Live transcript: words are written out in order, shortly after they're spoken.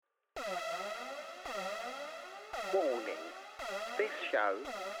Warning. This show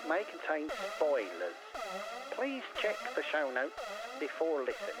may contain spoilers. Please check the show notes before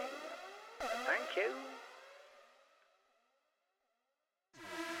listening. Thank you.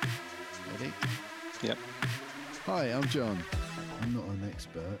 Ready? Yep. Hi, I'm John. I'm not an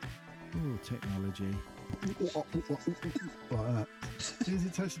expert. Oh, technology. Like that. As soon as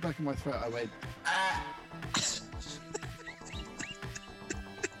it touched the back of my throat, I went, ah!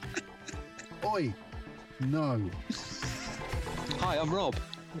 Oi! No. Hi, I'm Rob.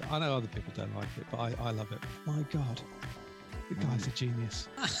 I know other people don't like it, but I love it. My God. The guy's a genius.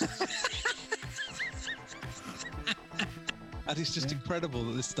 And it's just incredible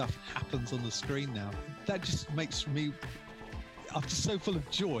that this stuff happens on the screen now. That just makes me... I'm just so full of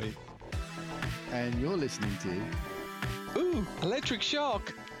joy. And you're listening to... Ooh, Electric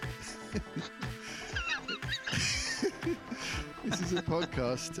Shock. This is a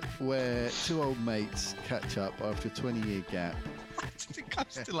podcast where two old mates catch up after a 20-year gap. I think I'm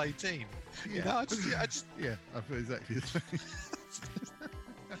still 18. Yeah. You know, I just Yeah, I feel exactly the same.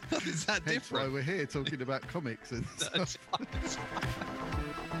 it's that Hence why different. we're here talking about comics and stuff.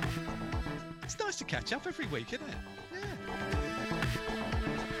 It's nice to catch up every week, isn't it? Yeah.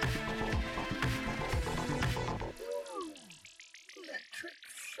 Electric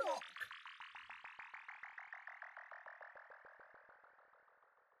shock.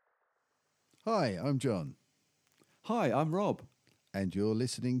 Hi, I'm John, Hi, I'm Rob. and you're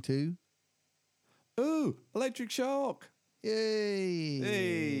listening to Ooh, Electric Shock. Yay!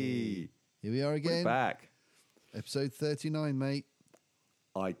 Hey, Here we are we're again. back. Episode 39, mate.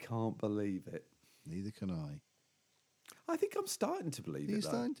 I can't believe it. Neither can I. I think I'm starting to believe Are you it, though.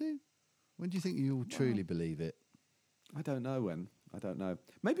 starting to? When do you think you'll truly believe it? I don't know when. I don't know.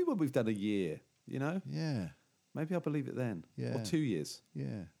 Maybe when we've done a year, you know? Yeah, Maybe I'll believe it then. Yeah. Or 2 years,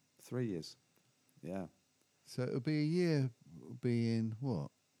 yeah. 3 years. Yeah. So it'll be a year. It'll be in what?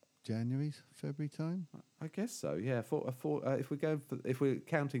 January, February time? I guess so. Yeah. If we're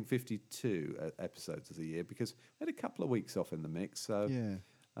counting 52 episodes of the year, because we had a couple of weeks off in the mix, so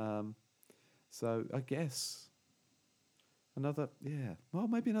Yeah. so I guess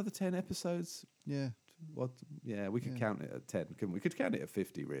maybe another 10 episodes. Yeah. What? Yeah, we could Yeah. count it at 10, couldn't we? We could count it at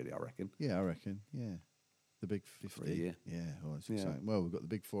 50, really, I reckon. Yeah, I reckon. Yeah. The big 50. For a year. Yeah. Oh, it's Yeah. exciting. Well, we've got the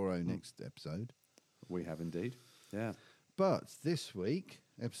big 40 next episode. We have indeed. Yeah. But this week,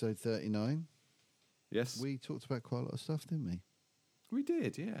 episode 39, Yes. we talked about quite a lot of stuff, didn't we? We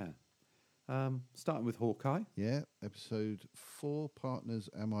did, yeah. Starting with Hawkeye. Yeah. Episode 4, Partners,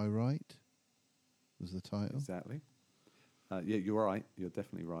 Am I Right? Was the title. Exactly. Yeah, you're right. You're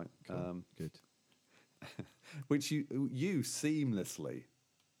definitely right. Cool. Good. Which you seamlessly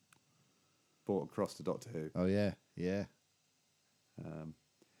brought across to Doctor Who. Oh, yeah. Yeah.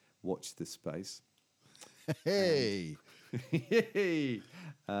 Watch this space. Hey!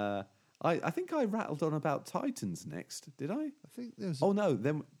 I think I rattled on about Titans next, did I? I think there was... Oh no,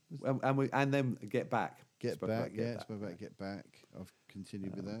 then and then Get Back. Get Spoke Back, about yeah, it's about Get Back. I've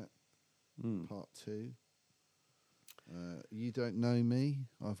continued with that. Part 2. You Don't Know Me.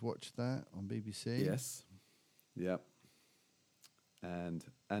 I've watched that on BBC. Yes. Yep. And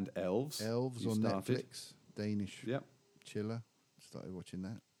Elves. Elves You on started. Netflix. Danish Yep. chiller. Started watching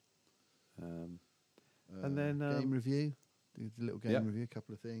that. And then game review. Did a little game Yep. review, a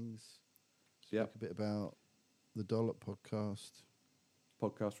couple of things. Spoke Yep. a bit about the Dollop podcast.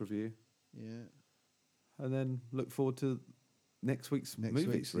 podcast review, Yeah. and then look forward to next week's Next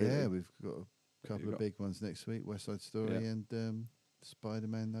movies. week, Really. yeah, we've got a couple You've of got- big ones next week. West Side Story Yeah. and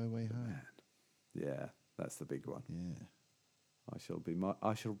Spider-Man No Way Home. Man. Yeah, that's the big one. Yeah. I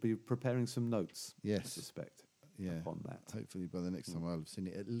shall be preparing some notes. I Yes. suspect. Yeah. Upon that. Hopefully by the next time I'll have seen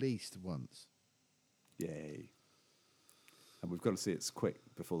it at least once. Yay. And we've got to see it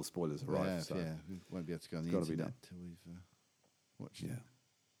quick before the spoilers arrive. Yeah, so. yeah. We won't be able to go on the Gotta be internet done. till we've watched Yeah. it.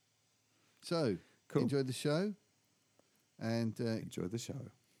 So, Cool. enjoyed the show. And Enjoy the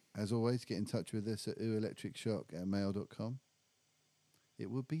show. as always, get in touch with us at ooelectricshock@mail.com. It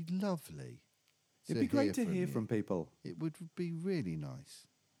would be lovely. It'd be great to hear you. from people. It would be really nice.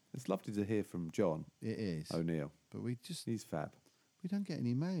 It's lovely to hear from John It is. O'Neill. But we He's fab. don't get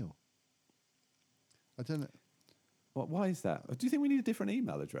any mail. I don't know. Why is that? Do you think we need a different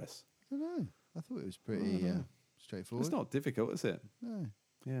email address? I don't know. I thought it was pretty straightforward. It's not difficult, is it? No.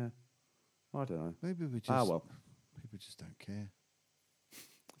 Yeah. I don't know. Maybe we just. Well. People just don't care.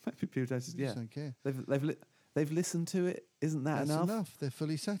 Maybe people don't. They Yeah. just don't care. They've listened to it. Isn't that That's enough? They're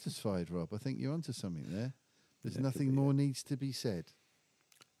fully satisfied, Rob. I think you're onto something there. There's Yeah, nothing could be, more yeah. needs to be said.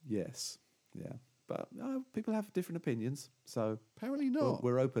 Yes. Yeah. But people have different opinions, so Apparently not.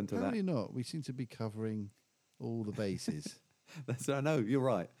 we're open to that. Apparently not. We seem to be covering all the bases. I know, you're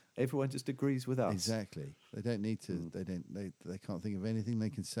right. Everyone just agrees with us. Exactly. They don't need to. They can't think of anything they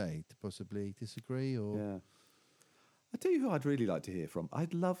can say to possibly disagree or. Yeah. I tell you who I'd really like to hear from.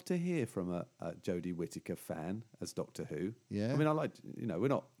 I'd love to hear from a Jodie Whittaker fan as Doctor Who. Yeah. I mean, I like, we're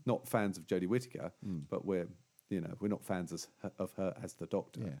not fans of Jodie Whittaker, but we're not fans of her as the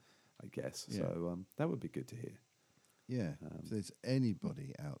Doctor, Yeah. I guess. Yeah. So that would be good to hear. Yeah. If there's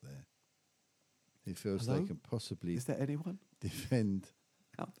anybody out there who feels Hello? they can possibly Is there anyone defend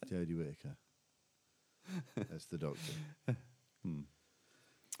out there? Jodie Whittaker as the Doctor.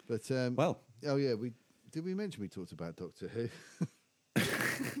 But Well, oh yeah, did we mention we talked about Doctor Who? I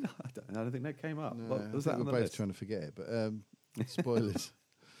don't think that came up. No, What was I that think on we're the both list? trying to forget it. But spoilers.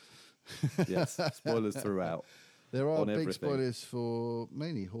 Yes, spoilers throughout. There are on big everything. spoilers for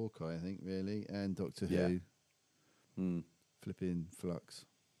mainly Hawkeye, I think, really, and Doctor Yeah. Who. Flipping Flux.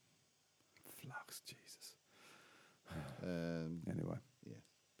 Flux, Jesus. Anyway, Anyway,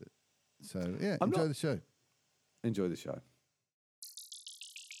 so yeah, I'm enjoy not- the show. enjoy the show.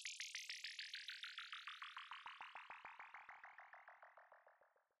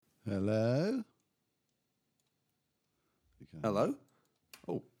 Hello. Hello?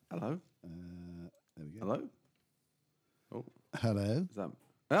 Oh, hello. There we go. Hello? Oh, Hello. is that...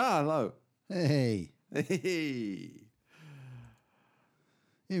 hello. Hey, Hey.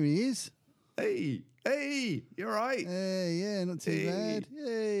 here he is. Hey, you're right. Hey, yeah, not too Hey. bad.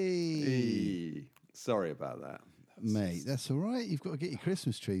 Hey. Hey. Sorry about that. Mate, that's all right. You've got to get your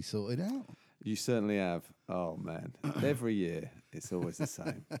Christmas tree sorted out. You certainly have. Oh, man. Every year, it's always the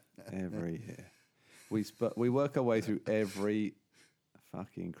same. Every year. We work our way through every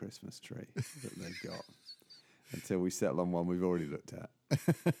fucking Christmas tree that they've got until we settle on one we've already looked at.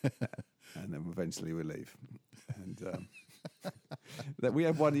 And then eventually we leave. And that we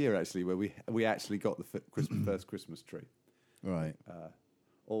had one year, actually, where we actually got the first Christmas tree. Right.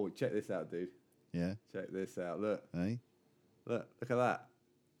 Oh, check this out, dude. Yeah. Check this out. Look Hey. at that.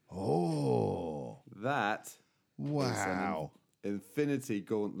 Oh. That is Wow. an Infinity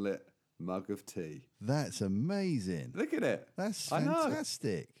Gauntlet mug of tea. That's amazing. Look at it. That's I know.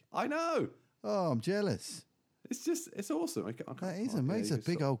 fantastic. I know. Oh, I'm jealous. It's awesome. I can't- That is oh, amazing. yeah, It's you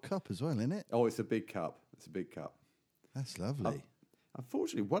a big saw- old cup as well, isn't it? Oh, it's a big cup. It's a big cup. That's lovely.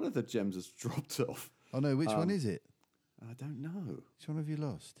 Unfortunately, one of the gems has dropped off. Oh, no, which one is it? I don't know. Which one have you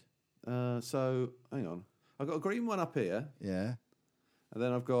lost? So hang on. I've got a green one up here, Yeah, and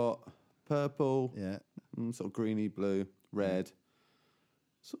then I've got purple, yeah. sort of greeny blue, red.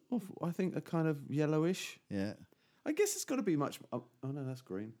 Sort of, I think a kind of yellowish. Yeah. I guess it's got to be much. Oh no, that's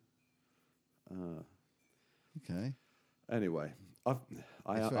green. Okay. Anyway, That's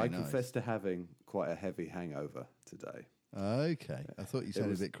I very confess nice. to having quite a heavy hangover today. Okay. I thought you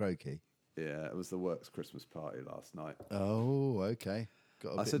sounded was- a bit croaky. Yeah, it was the works Christmas party last night. Oh, okay. Got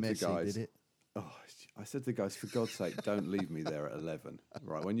a I bit said to the messy, guys- did it? Oh, I said to the guys, for God's sake, don't leave me there at 11.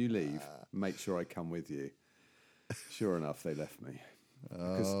 Right, when you leave, make sure I come with you. Sure enough, they left me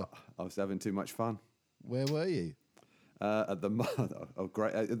because I was having too much fun Where were you? at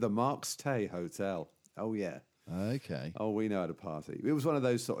the at the Marks Tay Hotel. Oh yeah. Okay. Oh, we know how to party. It was one of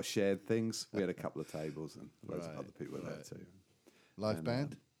those sort of shared things. We had a couple of tables and loads of Right, other people were there right. too. Live And,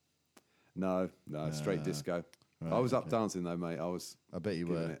 band? No, straight disco. right, I was up okay. dancing though, mate. I was I bet you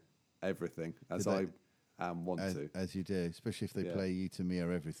giving were. it everything as Did I want to. As you do, especially if they Yeah. play You to Me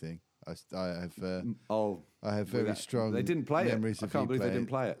or Everything. I have Oh, I have very that- strong. they didn't play it. memories I of can't you believe they didn't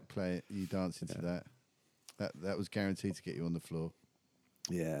play it. Play it. You dancing to that. That was guaranteed to get you on the floor.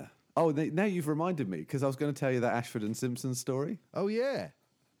 yeah. Oh, now you've reminded me because I was going to tell you that Ashford and Simpson story. Oh yeah.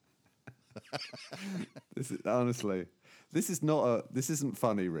 This is honestly, this isn't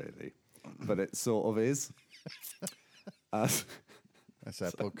funny really, but it sort of is. That's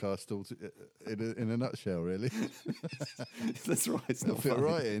our podcast in a nutshell, really. That's right. It's not fit funny.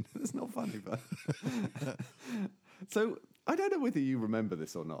 right in. It's not funny, but so I don't know whether you remember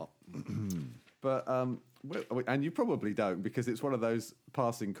this or not, but and you probably don't because it's one of those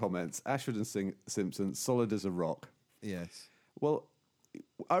passing comments. Ashford and Simpson, solid as a rock. Yes. Well,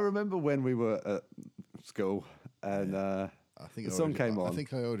 I remember when we were at school and I think the I song already- came on. I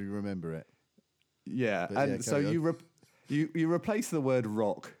think I already remember it. Yeah, But and yeah, so carry on. you replace the word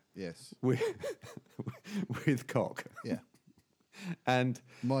rock Yes. with with cock, Yeah. and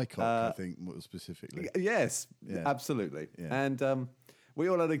My cock, I think, more specifically. yes, Yeah. absolutely, Yeah. and we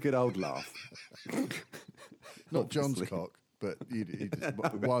all had a good old laugh. Not John's obviously. cock, but you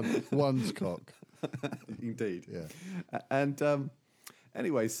just, one's cock. Indeed, Yeah. and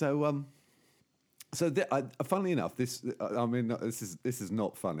anyway, so funnily enough, this is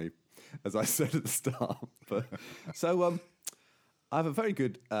not funny, as I said at the start. But so I have a very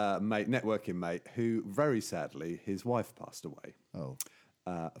good networking mate who, very sadly, his wife passed away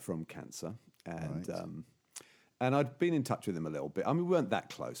from cancer, and and I'd been in touch with him a little bit. I mean, we weren't that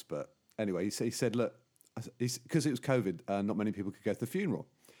close, but anyway, he said, look, because it was COVID, not many people could go to the funeral,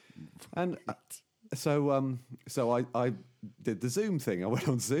 and so I did the Zoom thing. I went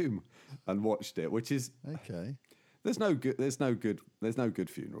on Zoom and watched it, which is Okay. There's no good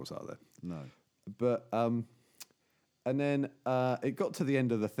funerals, are there? No. But and then it got to the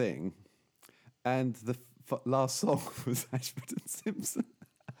end of the thing, and the last song was Ashford and Simpson.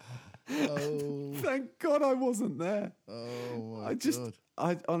 Oh. Thank God I wasn't there. Oh my God.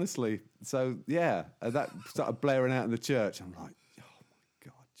 I honestly, so yeah, that started blaring out in the church. I'm like, oh my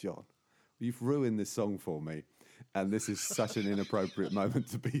God, John, you've ruined this song for me. And this is such an inappropriate moment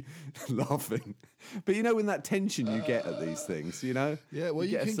to be laughing. But you know, when that tension you get at these things, you know? Yeah, well,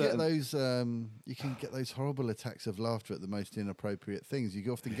 you can get those horrible attacks of laughter at the most inappropriate things.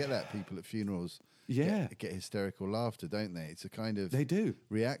 You often get that people at funerals. Yeah. Get hysterical laughter, don't they? It's a kind of They do.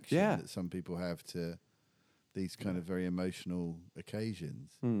 reaction Yeah. that some people have to these kind of very emotional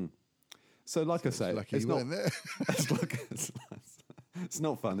occasions. So like I It's say, lucky it's you not, weren't there. it's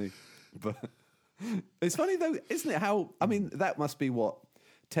not funny, but it's funny though, isn't it? How, I mean, that must be what,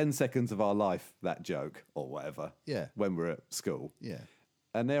 10 seconds of our life, that joke or whatever. Yeah. When we're at school. Yeah.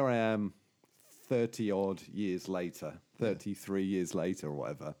 And there I am 30 odd years later, 33 years later or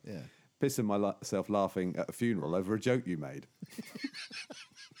whatever. Yeah. Pissing myself laughing at a funeral over a joke you made.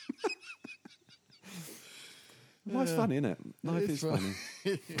 Life's funny, isn't it? Life is funny.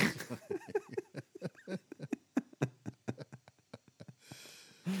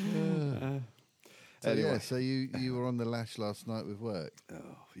 Anyway. So you were on the lash last night with work. Oh,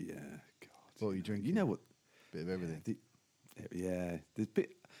 yeah. God. What were you drinking? You know what? Bit of everything. Yeah.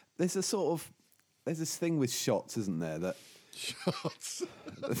 There's this thing with shots, isn't there? That Shots.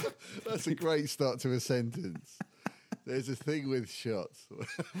 That's a great start to a sentence. There's a thing with shots.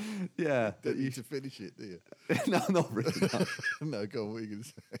 yeah. Don't need to finish it, do you? No, not really. No. No, go on, what are you going to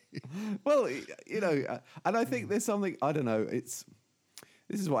say? Well, you know, and I think there's something, I don't know, this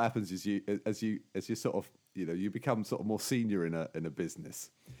is what happens as you sort of, you know, you become sort of more senior in a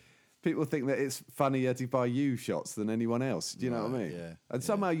business. People think that it's funnier to buy you shots than anyone else. Do you know what I mean? Yeah. And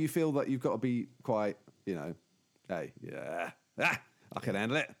somehow you feel that you've got to be quite, you know, hey, yeah, I can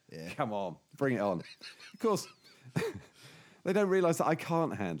handle it. Yeah. Come on, bring it on. Of course, they don't realise that I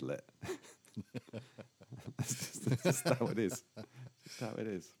can't handle it. That's just how it is. Just how it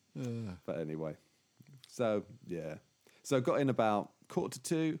is. But anyway, so yeah. So got in about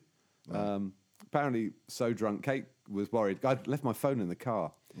 1:45. Apparently so drunk. Kate was worried. I'd left my phone in the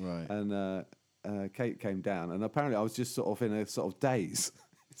car. Right. And Kate came down, and apparently I was just sort of in a sort of daze.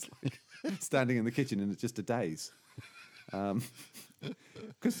 It's like standing in the kitchen in just a daze.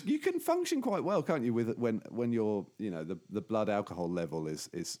 Because you can function quite well, can't you, with when you're, you know, the blood alcohol level is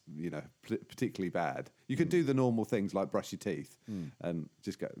you know, particularly bad. You can do the normal things like brush your teeth and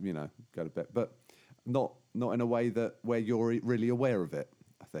just go to bed, but not in a way where you're really aware of it,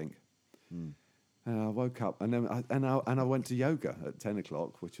 I think. And I woke up and then I went to yoga at 10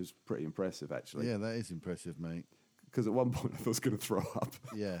 o'clock, which was pretty impressive actually. Yeah, that is impressive, mate. Because at one point I thought I was going to throw up.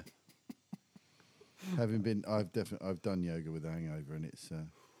 Yeah. I've done yoga with a hangover, and it's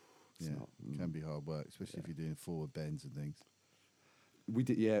can be hard work, especially if you're doing forward bends and things. We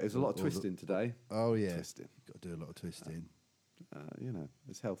did, yeah. There's a lot of twisting today. Oh yeah, Twisting. Got to do a lot of twisting. You know,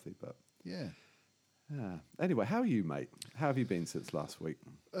 it's healthy, but Yeah. Anyway, how are you, mate? How have you been since last week?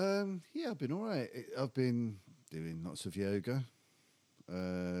 Yeah, I've been all right. I've been doing lots of yoga.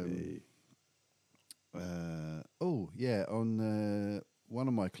 On one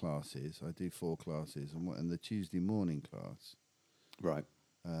of my classes, I do 4 classes, and the Tuesday morning class, Right.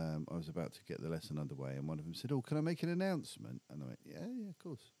 I was about to get the lesson underway, and one of them said, "Oh, can I make an announcement?" And I went, "Yeah, of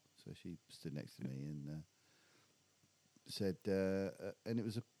course." So she stood next to me and said, and it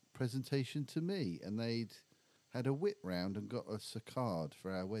was a presentation to me, and they'd had a whip round and got us a card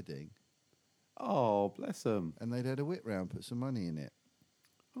for our wedding, Oh, bless them. and they'd had a whip round, put some money in it.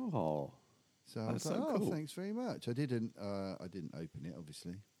 Oh, So I was That's like, so "Oh, cool." thanks very much." I didn't open it,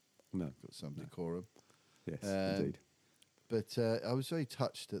 obviously. no. Got some decorum. Yes, Um, indeed. But I was very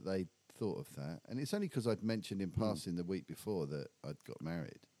touched that they thought of that. And it's only because I'd mentioned in passing the week before that I'd got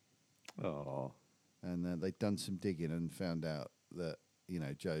married. Oh, And they'd done some digging and found out that, you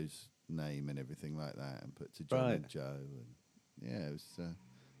know, Joe's name and everything like that, and put to John and Right. Joe. And yeah, it was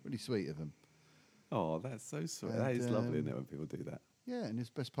really sweet of them. oh, that's so sweet. And, That is lovely, isn't it, when people do that? Yeah, and it's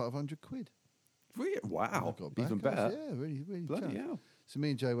best part of £100. Wow, Got back, even I was- better. Yeah, really, really. Bloody chuffed. hell. So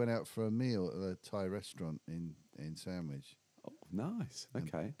me and Joe went out for a meal at a Thai restaurant in Sandwich. Oh, nice. and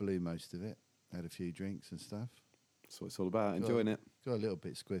Okay. Blew most of it. Had a few drinks and stuff. That's what it's all about. Enjoying it. Got a little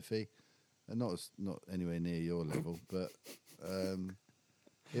bit squiffy, and not anywhere near your level, but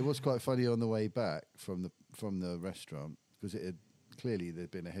it was quite funny on the way back from the restaurant because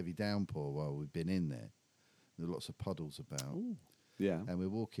there'd been a heavy downpour while we'd been in there. There were lots of puddles about, Yeah. and we're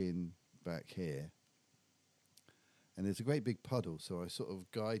walking back here, and there's a great big puddle. So I sort of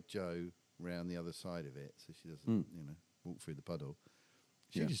guide Jo round the other side of it, so she doesn't, walk through the puddle.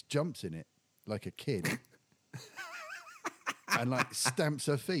 She Yeah. just jumps in it like a kid. And like stamps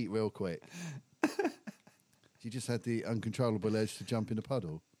her feet real quick. She just had the uncontrollable urge to jump in a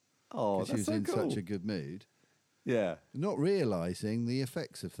puddle. Oh, 'cause she that's was so in cool. such a good mood, Yeah. not realising the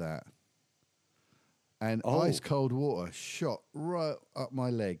effects of that. And Oh. ice cold water shot right up my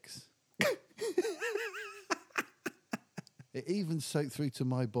legs. It even soaked through to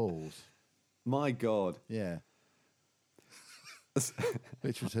my balls. My God. Yeah,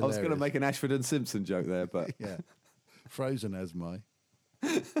 which was hilarious. I was going to make an Ashford and Simpson joke there, but Yeah, frozen as my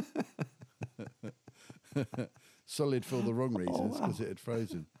solid for the wrong reasons because it had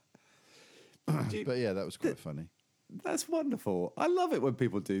frozen. But yeah, that was quite funny. that's wonderful. I love it when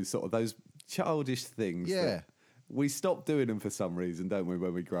people do sort of those childish things. Yeah. that we stop doing them for some reason, don't we,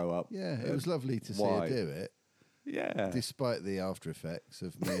 when we grow up? Yeah, it was lovely to see Why? her do it, Yeah. despite the after effects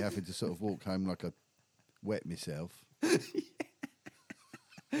of me having to sort of walk home like I wet myself.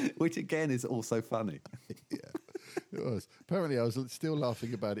 Which again is also funny. It was. Apparently, I was still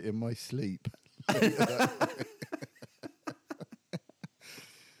laughing about it in my sleep.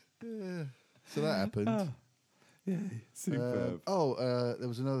 Yeah. So that happened. Yeah. Superb. There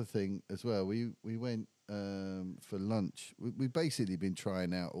was another thing as well. We went for lunch. We've basically been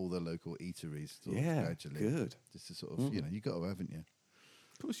trying out all the local eateries. Sort of Yeah, gradually, good. Just to sort of, you got to, haven't you?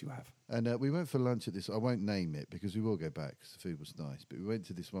 Of course you have. And we went for lunch at this. I won't name it because we will go back because the food was nice. But we went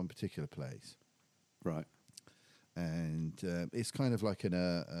to this one particular place, Right. and it's kind of like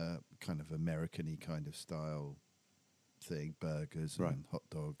a kind of American-y kind of style thing: burgers Right. and hot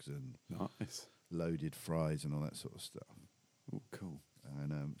dogs and Nice. loaded fries and all that sort of stuff. Oh, cool.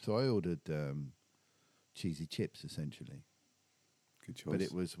 And so I ordered cheesy chips essentially, Good choice. but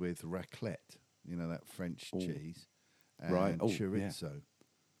it was with raclette, that French Oh. cheese, and Right. Oh, yeah. chorizo.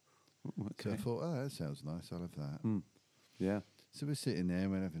 Ooh, So I okay. thought, oh, that sounds nice. I'll have that. Yeah. So we're sitting there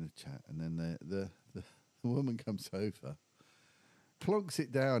and we're having a chat, and then the woman comes over, plonks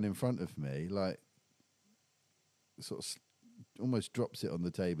it down in front of me, like sort of almost drops it on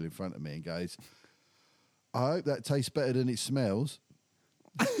the table in front of me, and goes, "I hope that tastes better than it smells."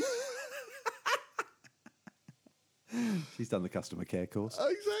 She's done the customer care course.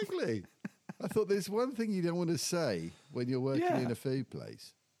 Exactly. I thought there's one thing you don't want to say when you're working Yeah. in a food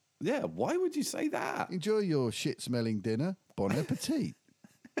place. Yeah. Why would you say that? Enjoy your shit-smelling dinner. Bon appetit.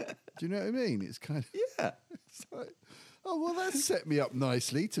 Do you know what I mean? It's kind of Yeah. it's like, oh well, that set me up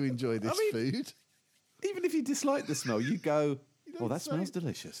nicely to enjoy this food. Even if you dislike the smell, you go, don't well, that say- smells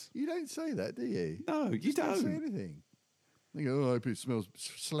delicious. You don't say that, do you? No, you Just don't say don't. anything. You go, oh, I hope it smells.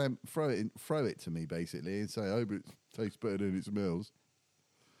 Throw it to me basically, and say, I hope it tastes better than it smells.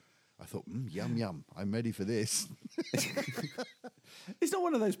 I thought, yum yum. I'm ready for this. It's not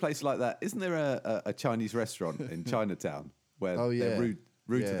one of those places like that. Isn't there a Chinese restaurant in Chinatown where Oh yeah, they're rude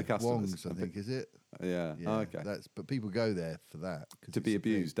to Yeah, the customers? Wong's, I think, is it? Yeah. Yeah. Oh, okay. But people go there for that 'cause To it's be a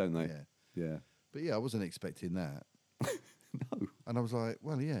thing. abused, don't they? Yeah. Yeah. But yeah, I wasn't expecting that. No. And I was like,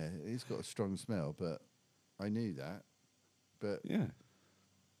 well, yeah, it's got a strong smell, but I knew that. But Yeah.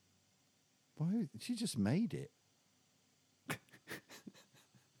 why? She just made it.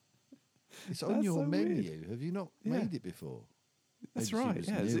 It's on That's your so menu. weird. Have you not Yeah. made it before? That's Maybe she right. was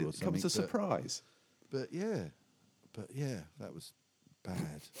Yeah. new or It comes something, as a surprise. But yeah, that was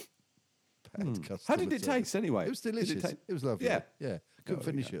bad. Customer How did it service. taste anyway? It was Did delicious. ta- It was lovely. Yeah. Yeah. Couldn't Oh,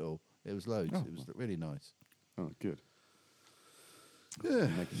 finish yeah. it all. It was loads. Oh, It was really nice. Oh, good. Yeah. You're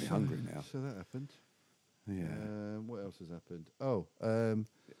making me hungry now. So that happened. Yeah. What else has happened? Oh,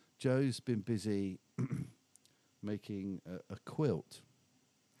 Joe's been busy making a quilt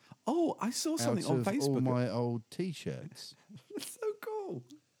Oh, I saw something out on of Facebook. all my old T-shirts. That's so cool.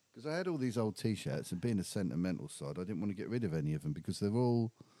 Because I had all these old T-shirts, and being a sentimental sod, I didn't want to get rid of any of them because they're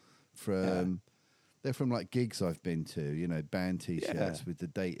all from they're from like gigs I've been to, band T-shirts Yeah. with the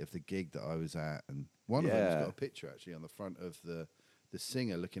date of the gig that I was at, and one of them's Yeah. got a picture actually on the front of the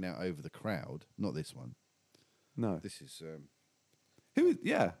singer looking out over the crowd. Not this one. No. This is Who?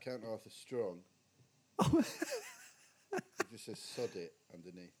 Yeah. Count Arthur Strong. It just says "sod it"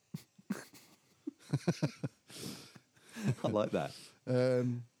 underneath. I like that.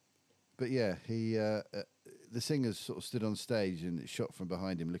 But yeah, the singers sort of stood on stage and it shot from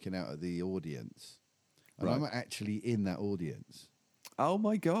behind him, looking out at the audience. And Right. I'm actually in that audience. Oh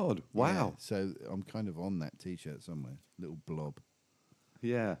my God! Wow. Yeah, so I'm kind of on that T-shirt somewhere, little blob.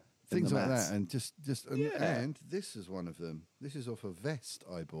 Yeah. In Things the like mats. that, and just Yeah. and this is one of them. This is off a vest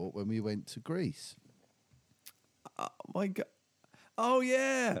I bought when we went to Greece. Oh my God! Oh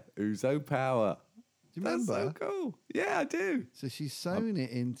yeah, Uzo Power. Do you That's remember? so cool. Yeah, I do. So she's sewn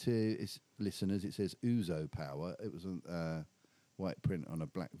it into its listeners. It says Uzo Power. It was a white print on a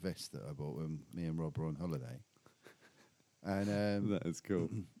black vest that I bought when me and Rob were on holiday. And That is cool.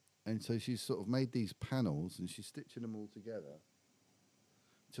 and so she's sort of made these panels and she's stitching them all together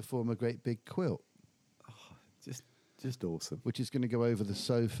to form a great big quilt, Just awesome. which is going to go over the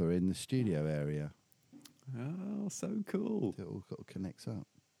sofa in the studio area. Oh, so cool. It all sort of connects up.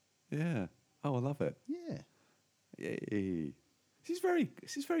 Yeah. Oh, I love it. Yeah, Yay. She's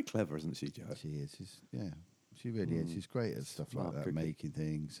very clever, isn't she, Joe? she is. She really is. She's great at stuff like Smart that, cookie. making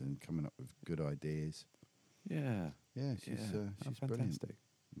things and coming up with good ideas. Yeah. Yeah, she's Oh, brilliant. fantastic.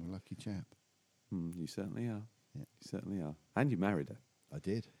 I'm a lucky chap. You certainly are. Yeah. You certainly are. And you married her. I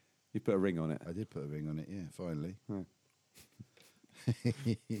did. You put a ring on it. I did put a ring on it. Yeah, finally. Huh.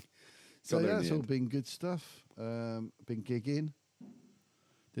 So Got there in that's the all end. been good stuff. Been gigging.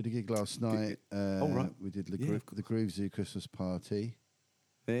 Did a gig last night. right. We did Yeah, of the Groove Zoo Christmas party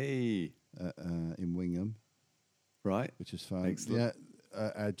Hey. in Wingham, Right. which is fun. Excellent.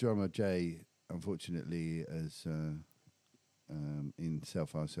 Yeah, our drummer Jay, unfortunately, is in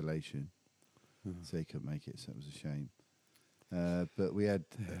self isolation, so he couldn't make it. So it was a shame. But we had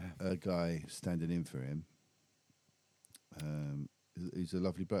a guy standing in for him. He's a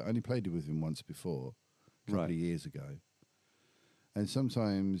lovely bloke. I only played with him once before, a couple Right. of years ago. And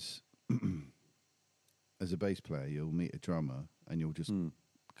sometimes, as a bass player, you'll meet a drummer and you'll just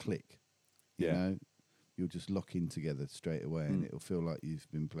click. You Yeah. know, you'll just lock in together straight away, and it'll feel like you've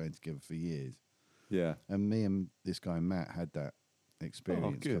been playing together for years. Yeah. And me and this guy Matt had that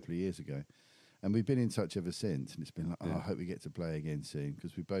experience a good. couple of years ago, and we've been in touch ever since. And it's been like, oh, Yeah. I hope we get to play again soon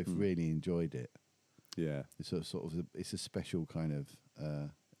because we both really enjoyed it. Yeah. It's it's a special kind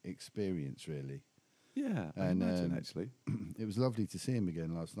of experience, really. Yeah. I And, imagine, actually. It was lovely to see him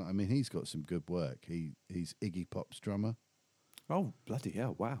again last night. I mean, he's got some good work. He's Iggy Pop's drummer, Oh, bloody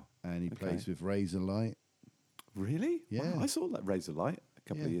hell. Wow. and he Okay. plays with Razorlight. Really? Yeah. Wow, I saw that Razor Light a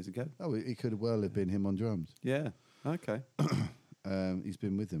couple of Yeah. years ago. Oh, he could have well have been him on drums. Yeah. Okay. He's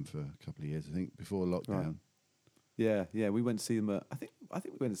been with him for a couple of years, I think, before lockdown. Yeah. Yeah. We went to see him at, I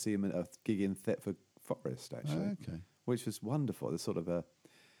think we went to see him at a gig in Thetford Forest, actually. Oh, okay. Which was wonderful. There's sort of a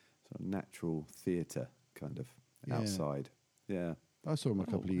natural theatre kind of Yeah. outside. Yeah. I saw him a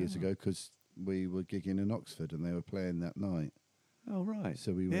couple of years wow. ago because we were gigging in Oxford and they were playing that night. Oh, right.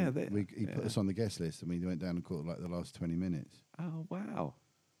 So he put us on the guest list and we went down and caught like the last 20 minutes. Oh, wow.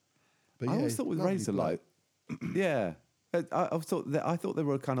 But I yeah, always thought with lovely Razor bloke. Light, yeah. I thought they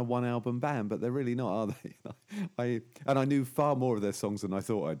were a kind of one album band, but they're really not, are they? I knew far more of their songs than I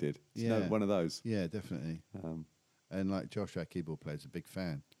thought I did. You know, Yeah. one of those. Yeah, definitely. And like Josh, our keyboard player, is a big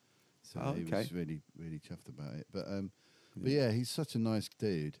fan. So Oh, he okay. was really, really chuffed about it. But yeah, he's such a nice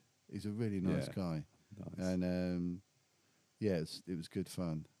dude. He's a really nice Yeah. guy. Nice. And yeah, it was good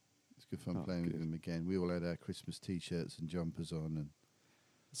fun. It's good fun Oh, playing with good. him again. We all had our Christmas T-shirts and jumpers on, and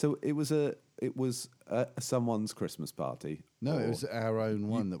So it was someone's Christmas party. no, it or was our own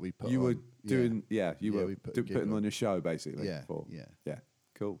one that we put. You were on. doing, you Yeah, were we put a gig putting on. on your show basically. Yeah, for- yeah. yeah.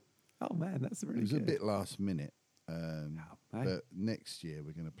 Cool. Oh man, that's really It was good. a bit last minute, hey. but next year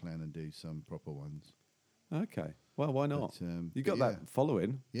we're going to plan and do some proper ones. Okay. Well, why not? But, You got but that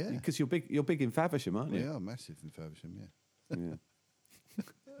following, Yeah. Because you're big. You're big in Faversham, aren't We you? are massive in Faversham, yeah.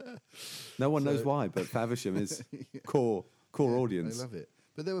 Yeah. No one knows why, but Faversham is core Yeah, audience. They love it.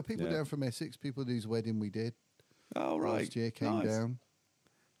 But there were people Yeah. down from Essex, people whose wedding we did Oh right. last year came Nice. down.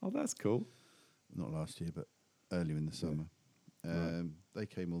 Oh, that's cool. Not last year, but earlier in the summer. Right. They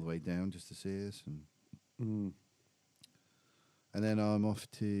came all the way down just to see us, Mm. and then I'm off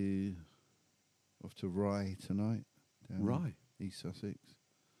to Rye tonight, down Rye. East Sussex,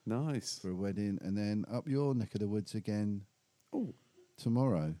 Nice. for a wedding, and then up your neck of the woods again Oh,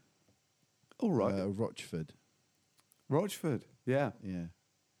 tomorrow. all right. Rochford. Rochford. Yeah. Yeah.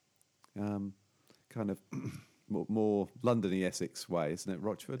 Kind of more Londony Essex way, isn't it?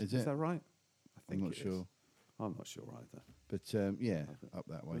 Rochford. Is it? that right? I I'm not it is. sure. I'm not sure either. But yeah, up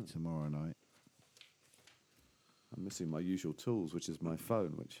that way tomorrow night. I'm missing my usual tools, which is my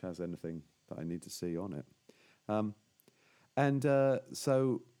phone, which has anything that I need to see on it.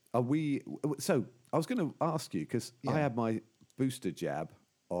 So Are we? So I was going to ask you because Yeah. I had my booster jab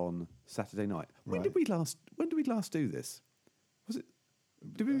on Saturday night. When did we last? When did we last do this? Was it?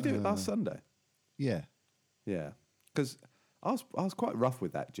 Did we do it last Sunday? Yeah. Yeah, because I was quite rough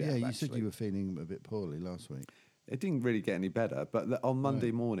with that jab. Yeah, you actually. said you were feeling a bit poorly last week. It didn't really get any better, but on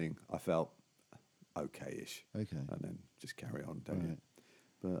Monday morning I felt okay-ish. Okay. And then just carry on, don't Right. you?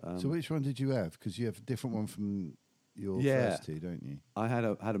 But So which one did you have? Because you have a different one from your Yeah. first two, don't you? I had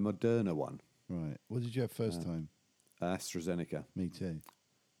a Moderna one, Right. What did you have first time? AstraZeneca, Me too.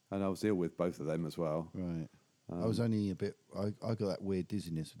 and I was ill with both of them as well. Right. I was only a bit. I got that weird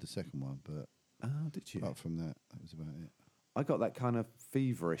dizziness with the second one, but Oh, did you? apart from that, that was about it. I got that kind of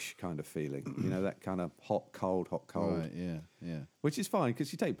feverish kind of feeling, that kind of hot, cold, Right. Yeah. Yeah. which is fine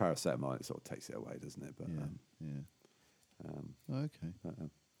because you take paracetamol, it sort of takes it away, doesn't it? But Yeah.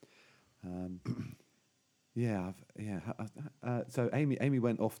 Yeah. Okay. So Amy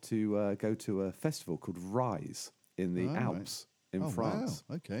went off to go to a festival called Rise in the Oh, right. Alps in Oh, France.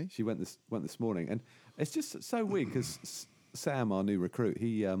 wow. Okay. She went this morning, and it's just so weird because Sam, our new recruit,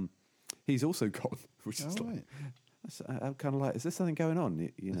 he's also gone, which is Oh, like, right. I'm kind of like, is there something going on?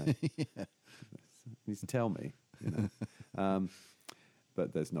 You know, you need to tell me.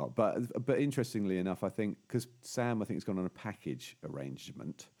 But there's not. But interestingly enough, I think because Sam, I think, has gone on a package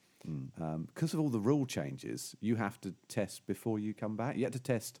arrangement. Because of all the rule changes, you have to test before you come back. You had to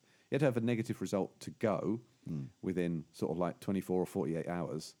test. You had to have a negative result to go within sort of like 24 or 48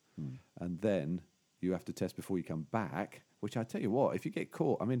 hours, and then you have to test before you come back. Which I tell you what, if you get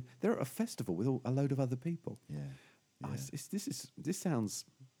caught, I mean, they're at a festival with a load of other people. Yeah. This sounds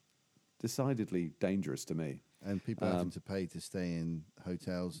decidedly dangerous to me. And people having to pay to stay in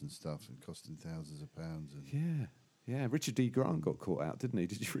hotels and stuff and costing thousands of pounds. And Yeah. Richard D. Grant got caught out, didn't he?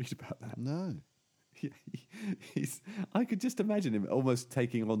 Did you read about that? No. Yeah, I could just imagine him almost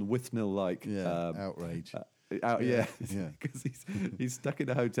taking on Withnail-like outrage. yeah, Yeah. because he's stuck in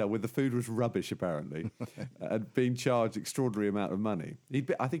a hotel where the food was rubbish apparently, and being charged extraordinary amount of money.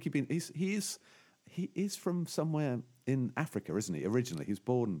 I think he is from somewhere in Africa, isn't he? Originally, he was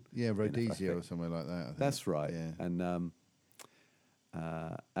born. Yeah, in Rhodesia Africa. or somewhere like that. I think. That's right. Yeah.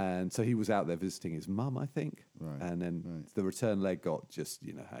 And so he was out there visiting his mum, I think. Right, And then right. the return leg got just,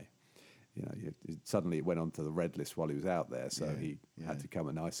 suddenly it went onto the red list while he was out there. So Yeah, he yeah. had to come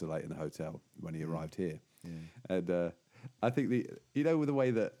and isolate in the hotel when he arrived here. Yeah. And I think with the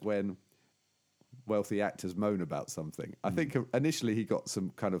way that when wealthy actors moan about something, I think initially he got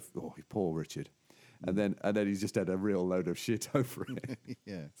some kind of, poor Richard. And then he's just had a real load of shit over it.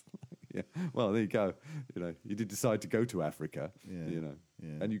 Yeah. Yeah. Well, there you go. You did decide to go to Africa. Yeah. Yeah.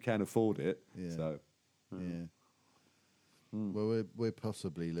 And you can afford it. Yeah. So, Yeah. Well, we're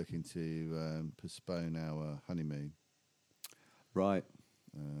possibly looking to postpone our honeymoon. right.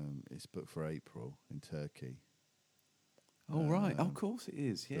 It's booked for April in Turkey. Oh, right. Of course it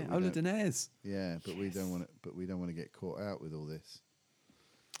is. Yeah. we Ola don't- Danez. Yeah, but we don't want to. But we don't want to get caught out with all this.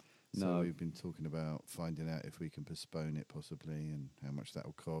 So No. we've been talking about finding out if we can postpone it possibly and how much that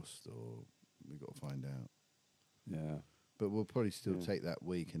will cost, or we've got to find out. Yeah. But we'll probably still Yeah. take that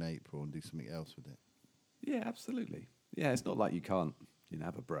week in April and do something else with it. Yeah, absolutely. Yeah, it's not like you can't,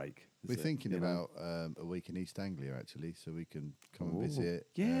 have a break. is We're it? thinking You know? about a week in East Anglia actually, so we can come and Ooh. visit.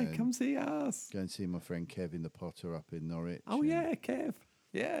 Yeah, and come see us. Go and see my friend Kevin the Potter up in Norwich. Oh, and- yeah, Kev.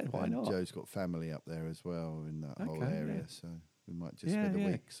 Yeah, why and not? Joe's got family up there as well in that whole Okay, area, yeah. so we might just Yeah, spend a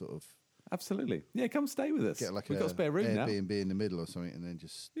yeah. week sort of Absolutely. Yeah, come stay with us. get like We've a got a spare room now. Airbnb in the middle or something, and then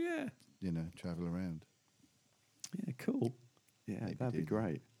just Yeah. travel around. Yeah, cool. Yeah, Maybe that'd be do that.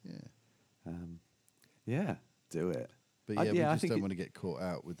 great. Yeah, Yeah, do it. but I- yeah, we I just think don't it- want to get caught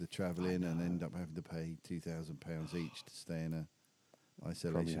out with the travelling and end up having to pay £2,000 each to stay in a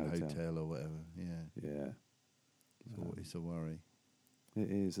isolation hotel. hotel or whatever. Yeah, Yeah. it's a worry. It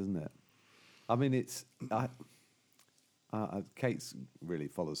is, isn't it? I mean, it's Kate's really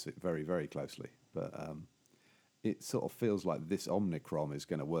follows it very, very closely, but it sort of feels like this Omicron is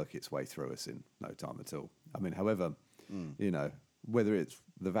going to work its way through us in no time at all. I mean, however, whether it's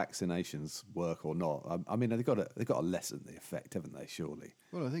the vaccinations work or not, I mean, they've got to lessen the effect, haven't they? Surely.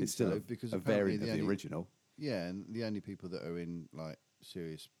 Well, I think it's still so, because a apparently variant of the original. Yeah, and the only people that are in like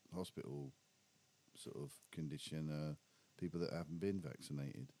serious hospital sort of condition are people that haven't been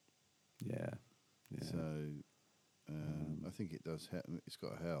vaccinated. Yeah. Yeah. So I think it does. It's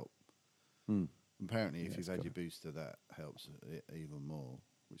got to help. Hmm. Apparently, if Yeah, you've it's had gotta- your booster, that helps it even more,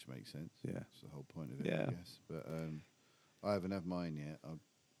 which makes sense. Yeah. That's the whole point of it, Yeah. I guess. But I haven't had mine yet.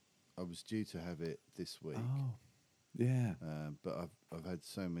 I was due to have it this week, Oh. Yeah. but I've had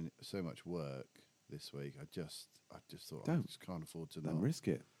so much work this week. I just thought I Don't. just can't afford to Don't not. risk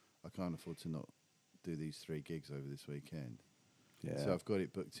it. I can't afford to not do these 3 gigs over this weekend. Yeah. So I've got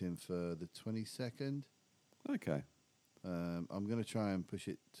it booked in for the 22nd. Okay. I'm going to try and push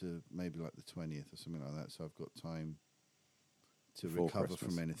it to maybe like the 20th or something like that. So I've got time to Before recover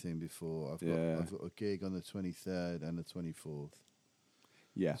Christmas. from anything before. Yeah. I've got a gig on the 23rd and the 24th.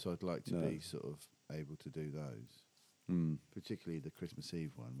 Yeah. So I'd like to No. be sort of able to do those, Mm. particularly the Christmas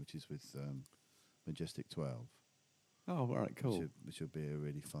Eve one, which is with Majestic 12, Oh, all right, cool. which will be a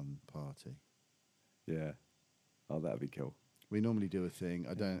really fun party. Yeah. Oh, that'd be cool. We normally do a thing.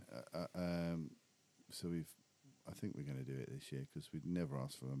 I don't. So I think we're going to do it this year because we'd never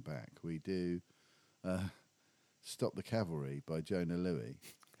asked for them back. We do "Stop the Cavalry" by Jonah Louie.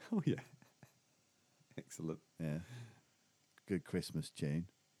 Oh, yeah. Excellent. Yeah, good Christmas tune.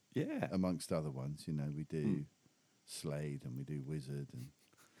 Yeah. Amongst other ones, you know, we do Slade and we do Wizard,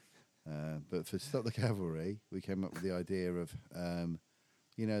 and but for "Stop the Cavalry," we came up with the idea of,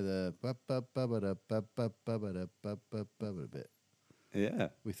 you know, the ba ba ba ba da ba ba ba ba da ba ba ba ba bit. Yeah.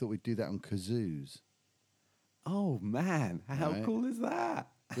 We thought we'd do that on kazoos, Oh, man. How Right. cool is that?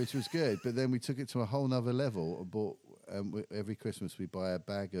 which was good. But then we took it to a whole nother level. And bought every Christmas we buy a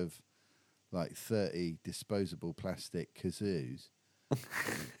bag of like 30 disposable plastic kazoos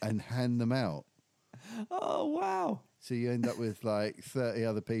and hand them out. Oh, wow. So you end up with like 30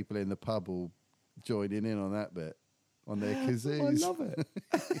 other people in the pub all joining in on that bit, on their Oh, I kazoos. love it.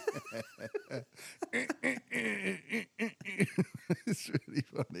 It's really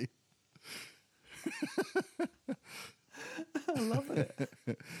funny. I love it.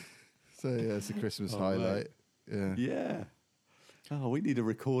 So yeah, it's a Christmas Oh, highlight. Yeah. Yeah. Oh, we need a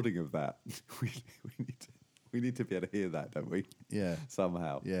recording of that. we need to be able to hear that, don't we? Yeah.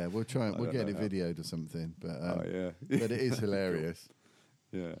 Somehow. Yeah, we'll try and I we'll don't get it know how. videoed or something. But Oh, yeah. but it is hilarious.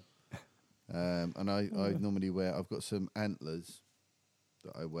 Yeah. And I normally wear. I've got some antlers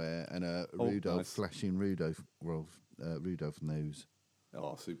that I wear, and a Oh, Rudolph nice. flashing Rudolph nose,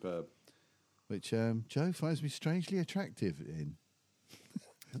 Oh, superb. which Joe finds me strangely attractive in.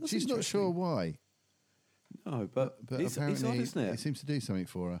 That's She's not sure interesting. why, No, but it's apparently odd, isn't it it? seems to do something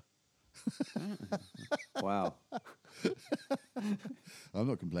for her. Wow. I'm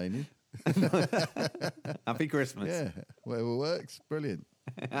not complaining. Happy Christmas. Yeah, whatever works, brilliant.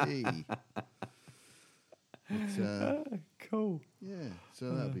 Yay. But, Cool. yeah,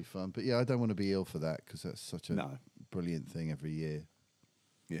 so that'd be fun. But yeah, I don't want to be ill for that because that's such a No. brilliant thing every year.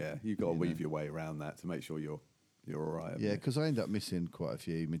 Yeah, you've got to You weave know. your way around that to make sure you're all right. haven't Yeah, you? because I end up missing quite a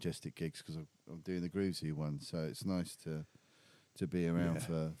few Majestic gigs because I'm doing the Groovesy one, so it's nice to be around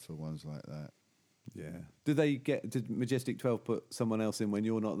Yeah. for ones like that. Yeah. Did Majestic 12 put someone else in when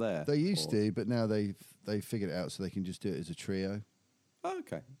you're not there? They used Or- to, but now they figured it out so they can just do it as a trio. Oh,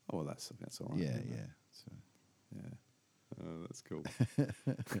 okay. Oh, well, that's all right. Yeah, isn't it? yeah. So, Yeah. Oh, that's cool.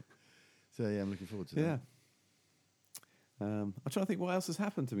 so yeah, I'm looking forward to Yeah. that. I'm trying to think what else has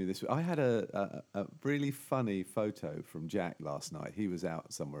happened to me this week. I had a really funny photo from Jack last night. He was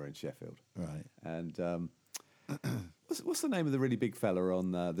out somewhere in Sheffield. Right. And what's the name of the really big fella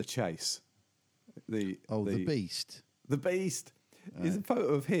on The Chase? The Beast. The Beast. There's a photo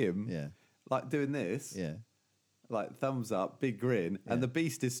of him, Yeah. like doing this, Yeah. like thumbs up, big grin, and the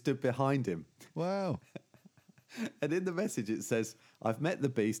Beast is stood behind him. Wow. And in the message it says, "I've met the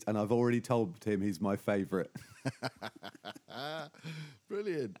Beast and I've already told him he's my favourite."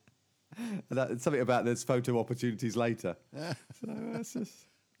 Brilliant. And that's something about there's photo opportunities later. So that's just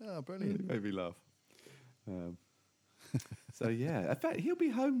Oh, really brilliant. made me laugh. So yeah, in fact, he'll be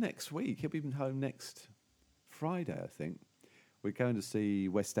home next week. He'll be home next Friday, I think. We're going to see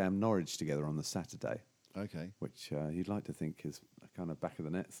West Ham Norwich together on the Saturday, Okay. which you'd like to think is kind of back of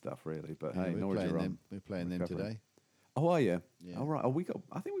the net stuff, really. But Yeah, hey, Norwich are on. We're playing them recovering. today. Oh, are you? Yeah. All right.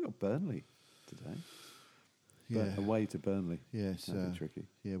 I think we got Burnley today. Yeah. Away to Burnley. Yes. That'd be tricky.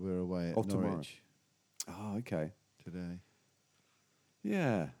 Yeah, we're away at Oh, tomorrow. Norwich Oh, okay. today.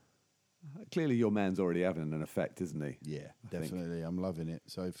 Yeah. Clearly, your man's already having an effect, isn't he? Yeah, I think. definitely. I'm loving it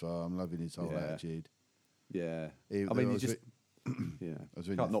so far. I'm loving his whole Yeah. attitude. Yeah. Even I though mean, you was just re- yeah. I was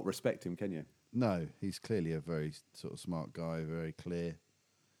reading Can't a- not respect him, can you? No, he's clearly a very sort of smart guy, very clear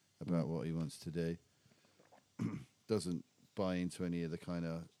about Mm. what he wants to do. Doesn't buy into any of the kind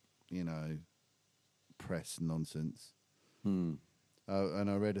of, press nonsense. Hmm. And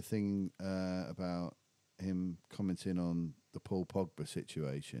I read a thing about him commenting on the Paul Pogba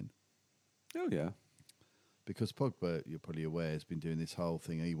situation. Oh yeah. Because Pogba, you're probably aware, has been doing this whole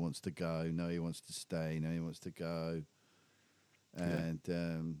thing. He wants to go. No, he wants to stay. No, he wants to go. And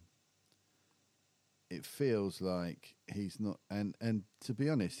it feels like he's not. And to be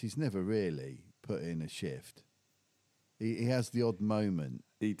honest, he's never really put in a shift. he has the odd moment,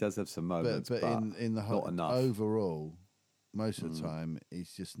 He does have some moments, but in the not whole enough. overall, most of the time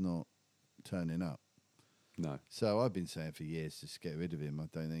he's just not turning up. No, So I've been saying for years, just get rid of him. I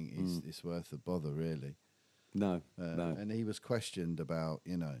don't think it's worth the bother, really. no, no. And he was questioned about,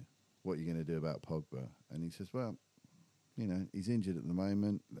 what you're going to do about Pogba, and he says, well, he's injured at the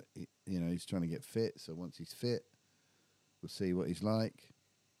moment. He's trying to get fit. So once he's fit, we'll see what he's like.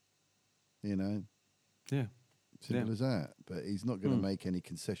 Yeah, Simple as that. But he's not going to make any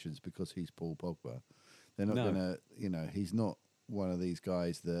concessions because he's Paul Pogba. They're not No. going to, he's not one of these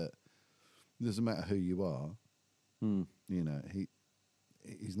guys that doesn't matter who you are.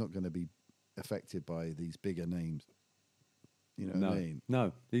 He's not going to be affected by these bigger names. You know no, what I mean?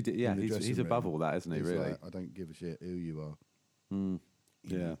 no. He did, yeah, In the he's dressing above room. all that, isn't he? He's Really? like, I don't give a shit who you are. Mm.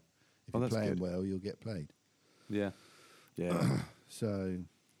 You Yeah. know, If Oh, you're that's playing good. well, you'll get played. Yeah. Yeah. So,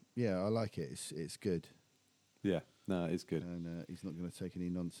 yeah, I like it. It's good. Yeah. No, it's good. And he's not going to take any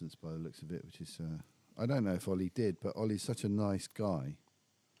nonsense by the looks of it, which is... I don't know if Ollie did, but Ollie's such a nice guy.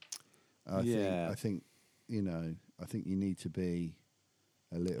 Yeah. I think I think you need to be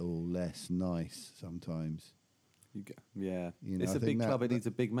a little less nice sometimes. Yeah. I It's a think big that- club. It that- needs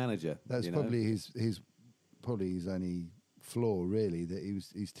a big manager. That's you know? probably his only flaw, really, that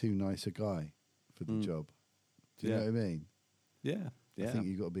he's too nice a guy for the job. Do you Yeah. know what I mean? Yeah. Yeah. I think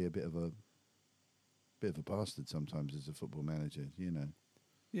you've got to be a bit of a bastard sometimes as a football manager.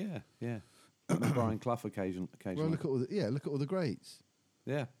 Yeah. Yeah. Brian Clough occasionally. Well, look at all the greats.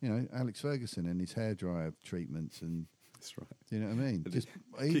 Yeah. Alex Ferguson and his hairdryer treatments, and That's right. do you know what I mean? Just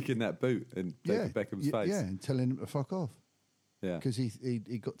Kicking that boot in David Beckham's face. Yeah, and telling him to fuck off Yeah. because he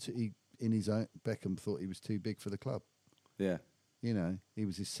in his own Beckham thought he was too big for the club. Yeah. He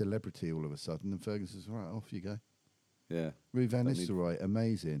was this celebrity all of a sudden, and Ferguson says, "Right, off you go." Yeah. Ruud van Don't need- Nistelrooy,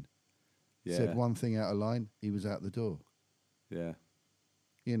 amazing. Yeah. Said one thing out of line, he was out the door. Yeah.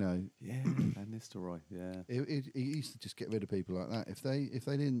 Yeah, Van Nistelrooy. Yeah. he used to just get rid of people like that. If they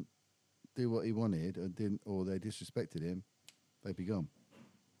didn't do what he wanted or they disrespected him, they'd be gone.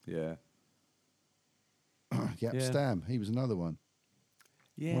 Yeah. Yep, Yeah. Stam, he was another one.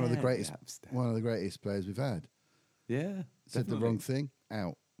 Yeah. One of the greatest yeah, Stan. one of the greatest players we've had. Yeah. Said the definitely. wrong thing,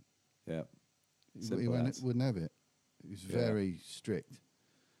 out. Yeah. He Simple as. wouldn't have it. He was Yeah. very strict.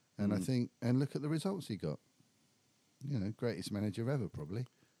 And I think, and look at the results he got. Greatest manager ever, probably.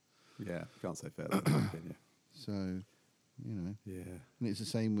 Yeah. Can't say fair. Can you? So, Yeah. and it's the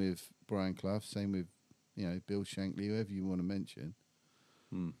same with Brian Clough, same with, Bill Shankly, whoever you want to mention.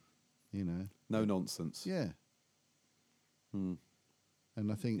 Mm. No nonsense. Yeah. Mm.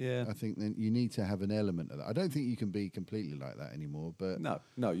 And I think then you need to have an element of that. I don't think you can be completely like that anymore, but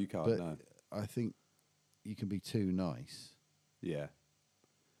No, you can't. but No. I think you can be too nice. Yeah.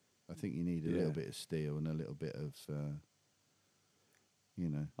 I think you need a Yeah. little bit of steel and a little bit of, I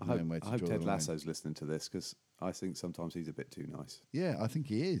knowing where to hope draw Ted the line. Lasso's listening to this because I think sometimes he's a bit too nice. Yeah, I think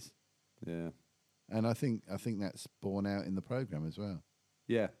he is, Yeah. and I think that's borne out in the program as well.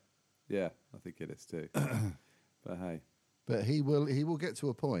 Yeah. Yeah. I think it is too. But hey. But he will get to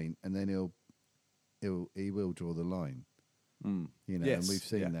a point, and then he will draw the line. Mm. And Yes, we've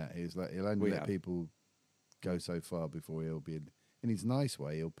seen yeah. that. He'll only We let have. people go so far before he'll be in his nice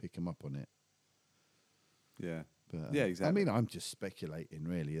way. He'll pick them up on it. Yeah. But, Yeah, exactly. I mean, I'm just speculating,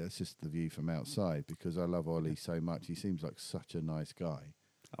 really. That's just the view from outside because I love Ollie so much. He seems like such a nice guy.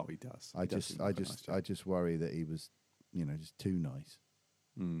 Oh, he does. I He does just, seem I like a just, nice chap. I just worry that he was, just too nice.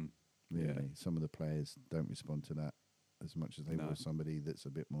 Mm. Really, Yeah. some of the players don't respond to that as much as they No. will somebody that's a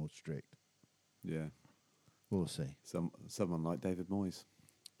bit more strict. Yeah. We'll see. Someone like David Moyes.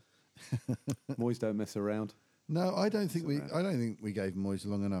 Moyes don't mess around. No, I don't think So we. that- I don't think we gave Moyes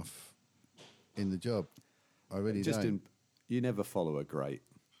long enough in the job. I really don't. You never follow a great.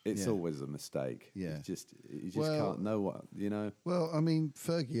 It's Yeah. always a mistake. Yeah. You just Well- can't know what Well, I mean,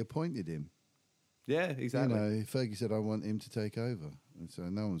 Fergie appointed him. Yeah, exactly. Fergie said, "I want him to take over," and so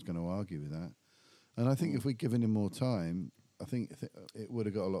no one's going to argue with that. And I Mm. think if we'd given him more time, I think it would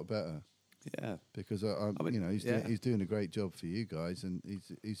have got a lot better Yeah. because I mean, he's doing a great job for you guys, and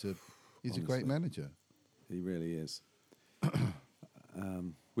he's a great Honestly. manager. He really is.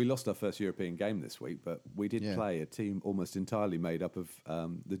 We lost our first European game this week, but we did Yeah. play a team almost entirely made up of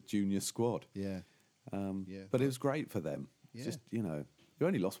the junior squad. Yeah, Yeah. But it was great for them. Yeah. Just, you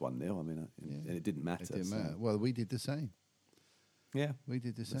only lost 1-0. I mean, and it didn't matter. it didn't so- matter. Well, we did the same. Yeah. We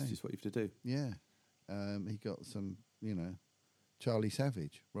did the That's same. just what you have to do. Yeah. He got some, Charlie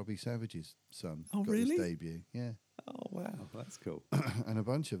Savage, Robbie Savage's son. Oh, got really? His debut, yeah. Oh, wow. That's cool. And a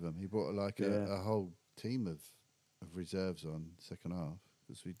bunch of them. He brought Yeah. a whole team of reserves on second half.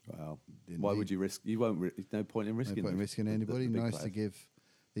 because we Well, didn't why need- would you risk? You won't. No point in no risking. point in risking anybody. the big Nice to players. give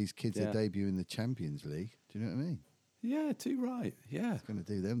these kids Yeah. a debut in the Champions League. Do you know what I mean? Yeah, too right. Yeah, It's going to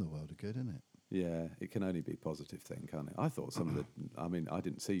do them the world of good, isn't it? yeah. It can only be a positive thing, can't it? I thought some of the. I mean, I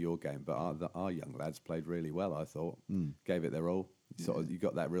didn't see your game, but our young lads played really well. I thought gave it their all. You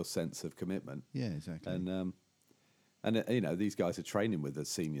got that real sense of commitment, Yeah, exactly. and you know these guys are training with the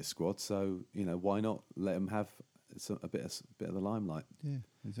senior squad, so you know why not let them have a bit of the limelight yeah,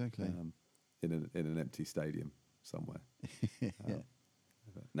 exactly. in an empty stadium somewhere. Yeah.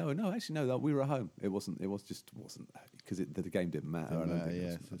 No, actually, no. We were at home. It wasn't because the game didn't matter. I don't think it yeah,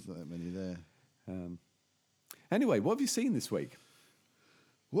 was- so there's not that many there. Anyway, what have you seen this week?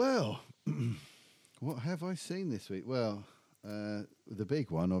 Well, what have I seen this week? Well, the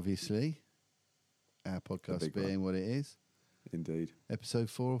big one, obviously, our podcast big one. being what it is, Indeed, episode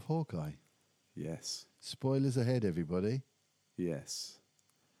 4 of Hawkeye. yes, Spoilers ahead, everybody. yes.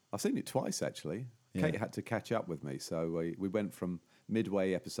 I've seen it twice actually. Yeah. Kate had to catch up with me, so we went from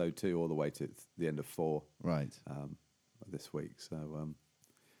midway episode 2 all the way to the end of 4 Right. this week. So,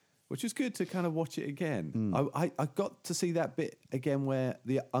 which was good to kind of watch it again. Hmm. I got to see that bit again where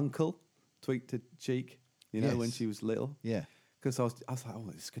the uncle tweaked her cheek. You know, when Yes. she was little. Yeah, Because I was like, oh,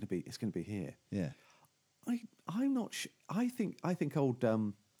 it's going to be here. yeah. I'm not sure. I think old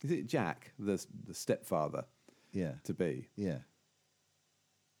is it Jack, the stepfather Yeah, to be? yeah.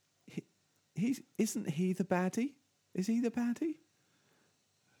 Isn't he the baddie? Is he the baddie?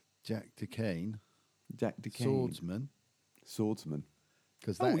 Jack Duquesne, Jack Duquesne, swordsman,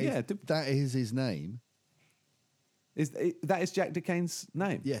 because Oh, yeah, that is his name. That is Jack Duquesne's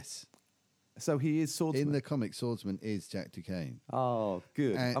name? Yes, So he is swordsman. in the comic, swordsman is Jack Duquesne. Oh,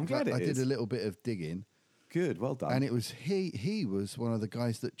 good. And I'm glad I it is. did a little bit of digging, Good, well done. and it was he was one of the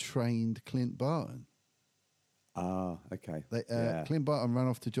guys that trained Clint Barton. Okay. They, Clint Barton ran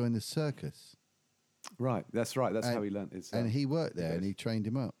off to join the circus, Right, that's right. That's and- how he learnt his. and he worked there, yes. and he trained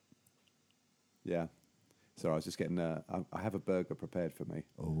him up. Yeah. Sorry, I was just getting. I have a burger prepared for me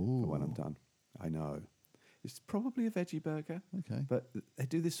for when I'm done. I know. It's probably a veggie burger. Okay. But they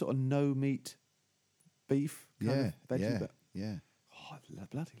do this sort of no meat beef kind Yeah, of veggie. yeah, But, yeah. oh,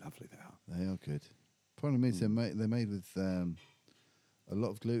 bloody lovely they are. They are good. Problem is, Hmm. they're made with a lot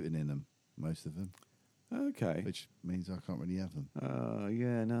of gluten in them, most of them, Okay. which means I can't really have them.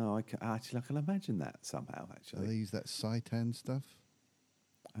 Yeah, no, I can imagine that somehow, So actually. they use that seitan stuff,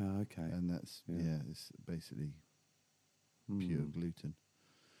 Okay. and that's Yeah. it's basically Hmm. pure gluten.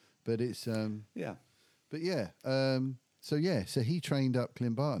 But it's Yeah. but yeah, so he trained up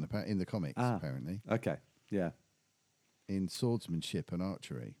Clint Barton in the comics apparently Okay. Yeah. in swordsmanship and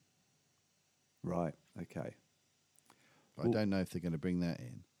archery. Right. Okay. But I don't know if they're going to bring that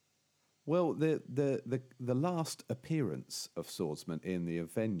in. Well, the last appearance of Swordsman in the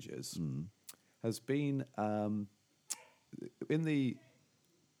Avengers has been in the.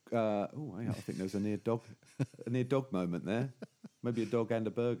 Oh, hang on, I think there's a near dog moment there. Maybe a dog and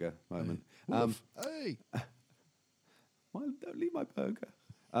a burger moment. Hey, Don't leave my burger.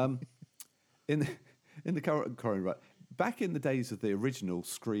 In the current right back in the days of the original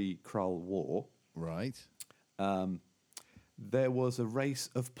Kree Krull War, right. there was a race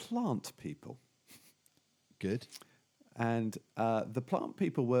of plant people. Good. And the plant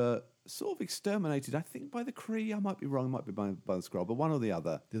people were sort of exterminated, I think, by the Kree. I might be wrong, might be by the Skrull, but one or the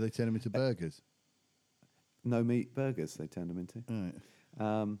other. Did they turn him into burgers? No meat burgers, they turned them into.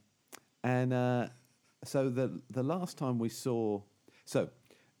 Right. So the last time we saw... So,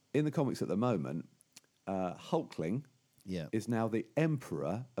 in the comics at the moment, Hulkling Yeah. is now the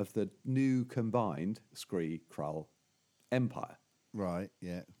emperor of the new combined Kree Krull Empire, Right.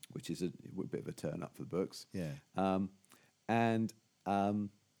 Yeah. which is a bit of a turn up for the books. Yeah. And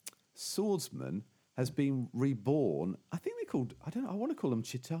Swordsman has been reborn. I think they're called, I want to call them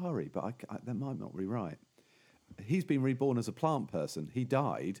Chitauri, but that might not be right. He's been reborn as a plant person. He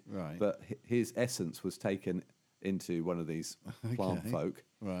died, Right. but his essence was taken into one of these plant Okay. folk.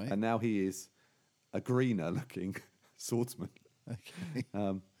 Right. And now he is a greener looking swordsman.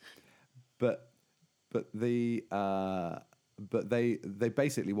 Okay. But they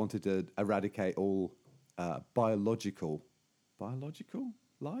basically wanted to eradicate all biological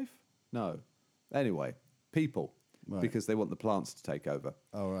life? No. Anyway, people, Right. because they want the plants to take over.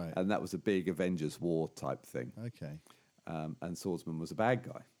 All right. And that was a big Avengers War type thing. Okay. And Swordsman was a bad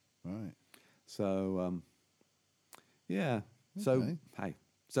guy. Right. So, yeah. Okay.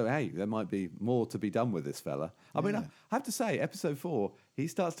 So, hey, there might be more to be done with this fella. I mean, I Yeah. have to say, episode 4, he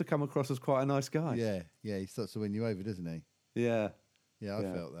starts to come across as quite a nice guy. Yeah. Yeah. He starts to win you over, doesn't he? Yeah. Yeah. I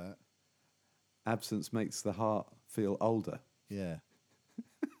Yeah. felt that. Absence makes the heart feel older. Yeah.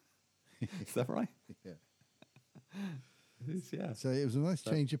 Is that right? Yeah. It is, yeah. So it was a nice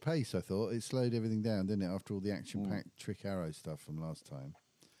change of pace, I thought. It slowed everything down, didn't it, after all the action-packed Trick Arrow stuff from last time.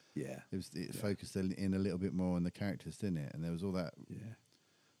 Yeah. It focused in a little bit more on the characters, didn't it? And there was all that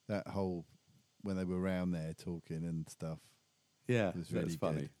that whole when they were around there talking and stuff. Yeah. It was really that's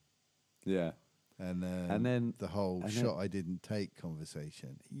funny. good. Yeah. And then the whole and shot then- I didn't take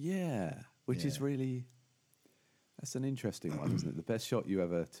conversation. Yeah. Which is Yeah. really, that's an interesting one, isn't it? The best shot you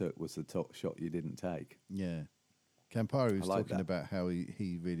ever took was the top shot you didn't take. Yeah. Campari was like talking that. about how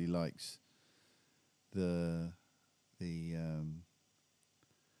he really likes that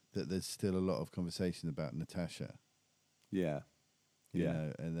there's still a lot of conversation about Natasha. Yeah. You Yeah.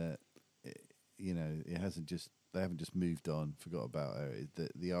 know, and that they haven't just moved on, forgot about her.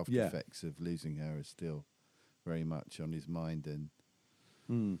 The after effects of losing her are still very much on his mind and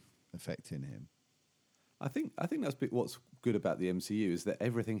affecting him. I think that's what's good about the MCU is that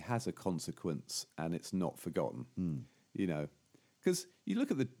everything has a consequence and it's not forgotten. You know, because you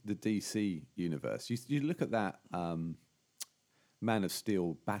look at the DC universe, you look at that Man of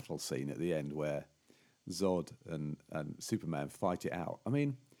Steel battle scene at the end where Zod and Superman fight it out. I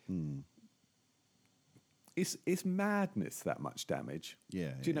mean, it's madness, that much damage.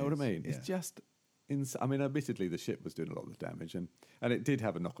 Yeah, Do you it know what I is, mean? yeah. It's just. I mean, admittedly, the ship was doing a lot of the damage, and it did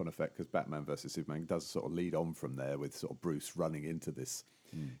have a knock-on effect because Batman versus Superman does sort of lead on from there with sort of Bruce running into this,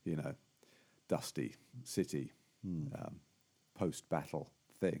 dusty city post-battle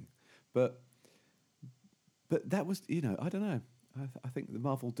thing. But that was, I don't know. I think the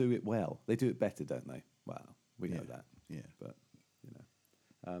Marvel do it well. They do it better, don't they? Well, we know that. Yeah. But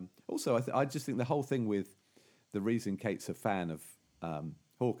also, I just think the whole thing with the reason Kate's a fan of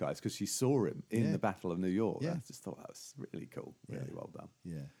Hawkeye is because she saw him in the Battle of New York. Yeah. I just thought that was really cool, really well done.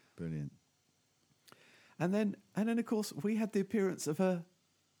 Yeah, brilliant. And then of course we had the appearance of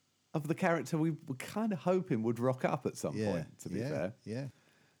the character we were kind of hoping would rock up at some point. To be fair, Yeah.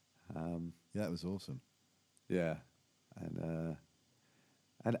 That was awesome. yeah, and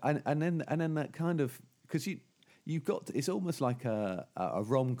then that kind of because you've got it's almost like a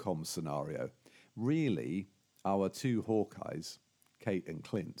rom-com scenario. Really, our two Hawkeyes, Kate and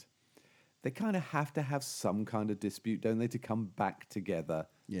Clint, they kind of have to have some kind of dispute, don't they, to come back together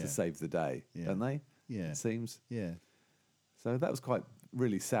Yeah. to save the day, Yeah. don't they? Yeah. It seems. Yeah, So that was quite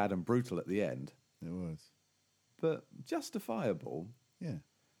really sad and brutal at the end, it was. but justifiable Yeah.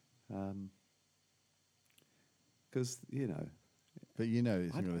 because, But it's I-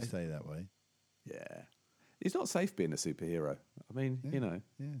 not going I- to stay that way. yeah. It's not safe being a superhero. I mean,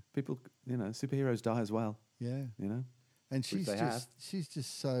 Yeah. people, superheroes die as well, Yeah. And she's they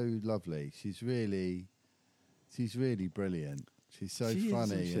just so lovely. She's really brilliant. She's so She is,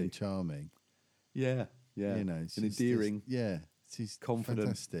 funny isn't she? and charming. Yeah, yeah. She's and endearing. Just, she's confident,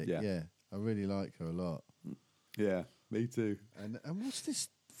 fantastic. yeah. Yeah, I really like her a lot. Yeah, me too. And what's this?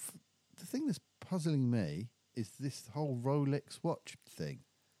 The thing that's puzzling me is this whole Rolex watch thing.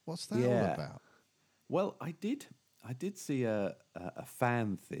 What's that all Yeah. about? Well, I did see a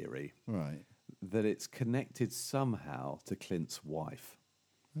fan theory Right. that it's connected somehow to Clint's wife.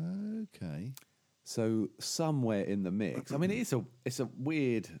 Okay. So somewhere in the mix. I mean, it's a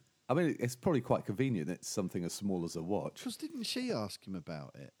weird. I mean, it's probably quite convenient. It's something as small as a watch. Because didn't she ask him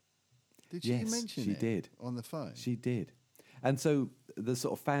about it? Did she Yes, mention she it did. on the phone? She did. And so the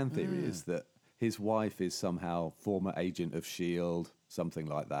sort of fan theory is that his wife is somehow former agent of S.H.I.E.L.D., something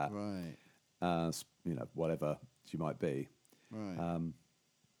like that. Right. Whatever she might be. Right.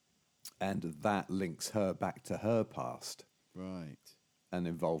 And that links her back to her past right. and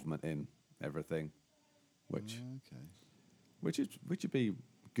involvement in everything, which Okay. which would be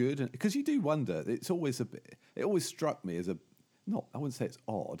good, because you do wonder. It's always it always struck me as I wouldn't say it's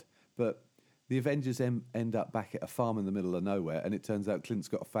odd, but the Avengers end up back at a farm in the middle of nowhere, and it turns out Clint's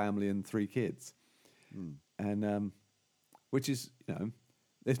got a family and 3 kids, and which is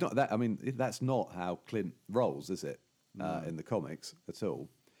it's not that. I mean, that's not how Clint rolls, is it? In the comics at all.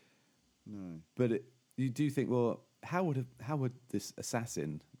 No. But you do think, well, how would this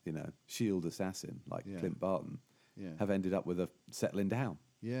assassin, S.H.I.E.L.D. assassin like Yeah. Clint Barton, Yeah. have ended up with a settling down?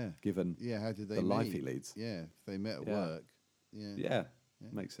 Yeah. Given How did they the meet? life he leads. Yeah. If they met at Yeah. work. Yeah. Yeah,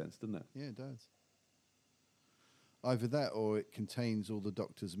 makes sense, doesn't it? Yeah, it does. Either that or it contains all the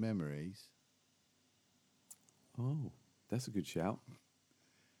Doctor's memories, Oh, that's a good shout.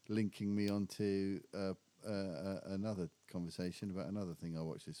 linking me onto another conversation about another thing I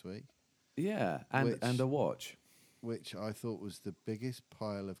watched this week, Yeah, and a watch. which I thought was the biggest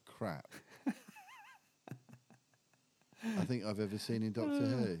pile of crap I think I've ever seen in Doctor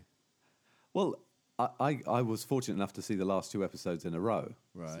Who. Well, I was fortunate enough to see the last 2 episodes in a row,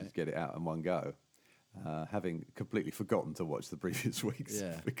 Right. to get it out in one go, having completely forgotten to watch the previous weeks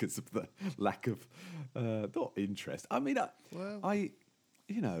Yeah. because of the lack of not interest. I mean,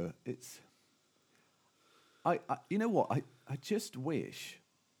 you know, it's. You know what? I just wish,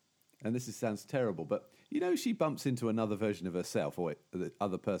 and sounds terrible, but you know, she bumps into another version of herself, or the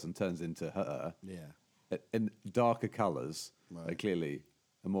other person turns into her. Yeah. In darker colours, Right. clearly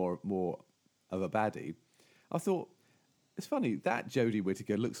more of a baddie. I thought it's funny that Jodie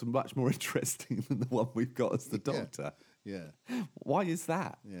Whittaker looks much more interesting than the one we've got as the Yeah. Doctor. Yeah. Why is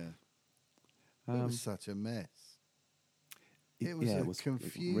that? Yeah. It was such a mess. It was yeah, a it was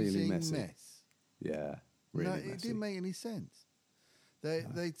confusing really messy. mess. Yeah, really No, messy. it didn't make any sense.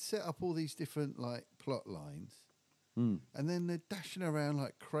 They'd set up all these different like plot lines, and then they're dashing around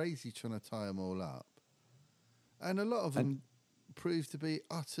like crazy trying to tie them all up, and a lot of them proved to be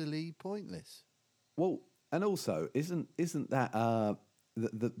utterly pointless. Well, and also, isn't that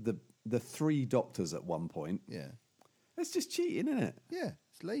the 3 doctors at one point? Yeah, That's just cheating, isn't it? yeah,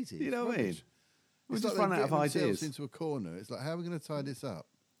 it's lazy. You it's know what I mean? rubbish. We It's just like run they're out of getting themselves ideas. into a corner. It's like, how are we going to tie this up?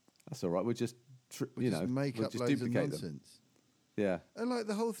 That's all right. We'll just We just make we'll up just loads of duplicate them. nonsense. Yeah, And like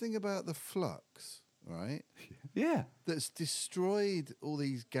the whole thing about the flux, right? yeah, That's destroyed all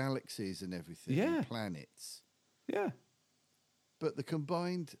these galaxies and everything, Yeah. and planets. yeah. But the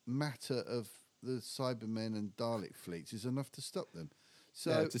combined matter of the Cybermen and Dalek fleets is enough to stop them. So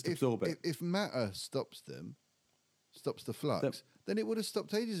Yeah, just absorb it. If matter stops them, stops the flux, then it would have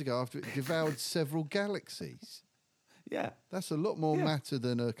stopped ages ago after it devoured several galaxies. Yeah, That's a lot more Yeah. matter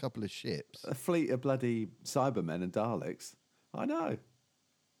than a couple of ships. a fleet of bloody Cybermen and Daleks. I know.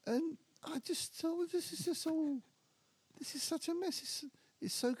 And I just thought, this is such a mess.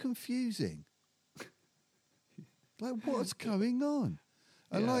 It's so confusing. Like, what's going on?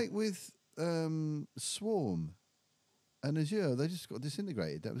 And Yeah. like with Swarm and Azure, they just got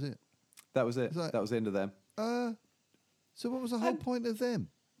disintegrated. That was it. That was it. It's like- That was the end of them. So what was the whole And- point of them?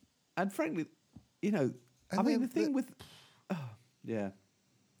 And frankly, you know, And I mean, then the thing with, yeah,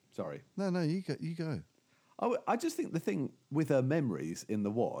 sorry. No, you go. I just think the thing with her memories in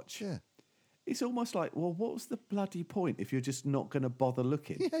the watch, Yeah. it's almost like, well, what's the bloody point if you're just not going to bother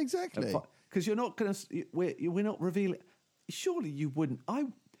looking? Yeah, exactly. Because you're not going to, we're not revealing. Surely you wouldn't.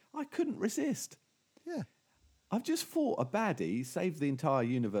 I couldn't resist. Yeah. I've just fought a baddie, saved the entire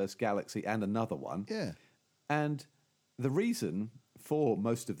universe, galaxy, and another one. Yeah. And the reason for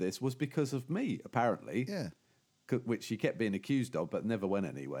most of this was because of me, apparently. Yeah. Which she kept being accused of, but never went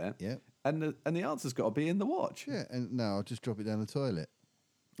anywhere. Yeah. And the answer's got to be in the watch. Yeah. And now I'll just drop it down the toilet.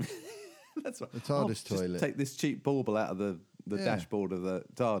 That's right. The TARDIS I'll just toilet. Take this cheap bauble out of the Yeah. dashboard of the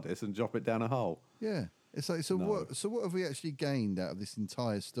TARDIS and drop it down a hole. Yeah. It's like, so No. what have we actually gained out of this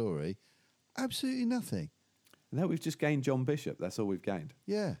entire story? Absolutely nothing. No, we've just gained John Bishop. That's all we've gained.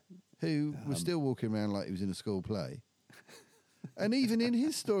 Yeah. Who was still walking around like he was in a school play. And even in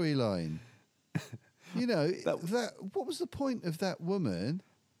his storyline, you know, that what was the point of that woman,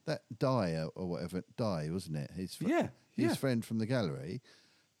 that Dyer or whatever, Dye, wasn't it? His friend from the gallery,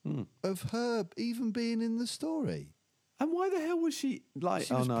 of her even being in the story. And why the hell was she like,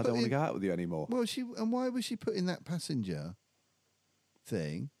 She oh was no, I don't want to putting- go out with you anymore? Well, and why was she put in that passenger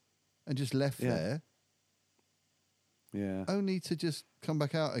thing and just left Yeah. there, Yeah. only to just come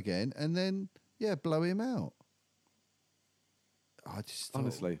back out again and then, blow him out? I just thought,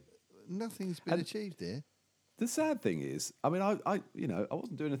 Honestly. nothing's been And- achieved here. The sad thing is, I mean, I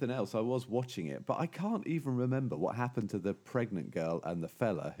wasn't doing anything else. I was watching it, but I can't even remember what happened to the pregnant girl and the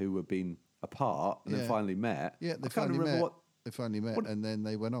fella who were being apart and then Yeah. finally met. Yeah, I they can't finally remember met. They finally met, what- and then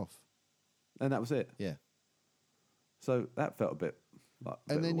they went off. and that was it. Yeah, So that felt a bit like. a bit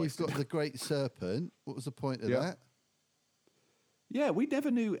and of a then you've waste of- got the Great Serpent. What was the point of Yeah. that? Yeah, we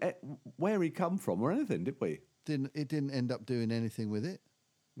never knew where he come from or anything, did we? It didn't end up doing anything with it.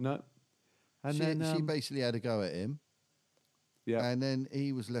 No. And she then basically had a go at him, yeah. and then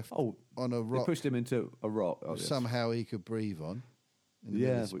he was left Oh, on a They rock. pushed him into a rock. Oh, yes. Somehow he could breathe on in the yeah,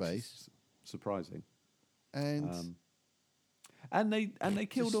 middle of which space, is surprising. and And they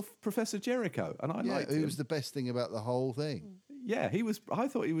killed off Professor Jericho, and I liked who him. was the best thing about the whole thing. Yeah, he was. I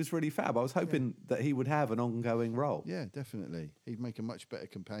thought he was really fab. I was hoping that he would have an ongoing role. Yeah, definitely. He'd make a much better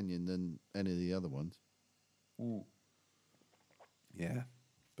companion than any of the other ones. Yeah.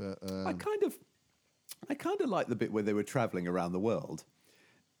 But I kind of like the bit where they were travelling around the world.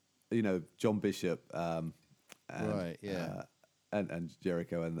 You know, John Bishop, and, Right, yeah. and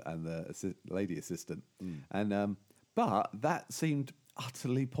Jericho and the lady assistant, and but that seemed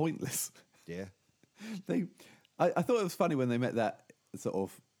utterly pointless. yeah, I thought it was funny when they met that sort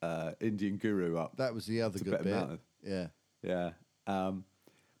of Indian guru up. That was the other good Tibetan bit. mountain. Yeah. Yeah.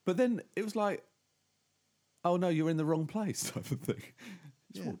 But then it was like, oh no, you're in the wrong place type of thing.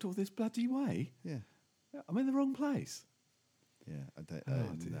 Just Yeah. walked all this bloody way. Yeah. I'm in the wrong place. Yeah. I don't.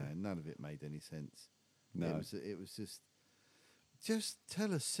 Oh, dear. No, none of it made any sense. No. It was just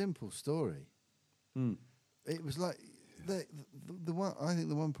tell a simple story. Hmm. It was like the one. I think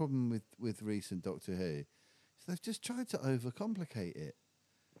the one problem with recent Doctor Who is they've just tried to overcomplicate it.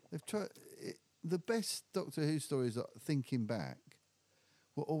 They've tried the best Doctor Who stories. Thinking back,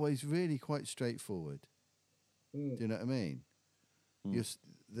 were always really quite straightforward. Do you know what I mean?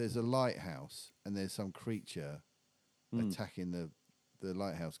 There's a lighthouse and there's some creature attacking the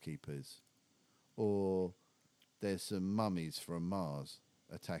lighthouse keepers, or there's some mummies from Mars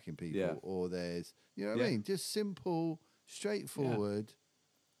attacking people, Yeah. or there's, you know what I Yeah. mean? Just simple, straightforward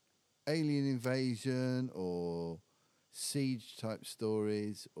alien invasion or siege type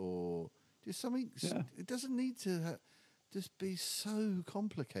stories, or just something. Yeah. It doesn't need to just be so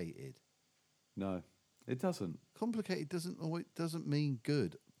complicated. No, it doesn't. Complicated doesn't mean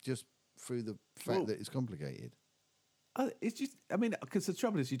good just through the fact Well- that it's complicated. It's just, I mean, because the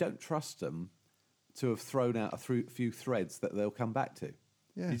trouble is you don't trust them to have thrown out a few threads that they'll come back to.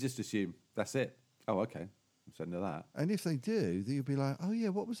 Yeah. You just assume that's it. Oh, okay. It's the end of that. And if they do, then you'll be like, oh yeah,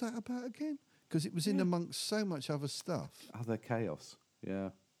 what was that about again? Because it was in amongst so much other stuff. Other chaos.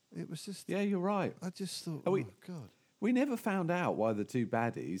 Yeah. It was just, Yeah, you're right. I just thought, Are oh we- God. We never found out why the two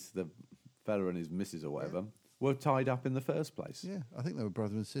baddies, the fella and his missus or whatever, were tied up in the first place. Yeah, I think they were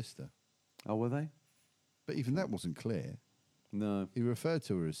brother and sister. Oh, were they? But even that wasn't clear. No. He referred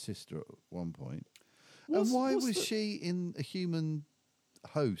to her as sister at one point. What's- and why what's was the- she in a human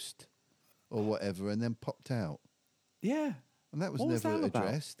host or whatever and then popped out? Yeah. And that was What was never that about?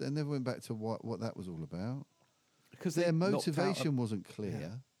 addressed. They never went back to what that was all about. Because Their motivation wasn't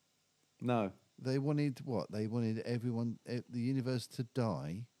clear. No. They wanted what? They wanted everyone, the universe to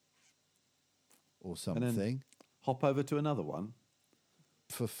die or And then- something Hop over to another one.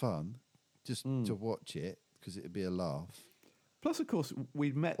 for fun, just to watch it because it'd be a laugh. Plus, of course,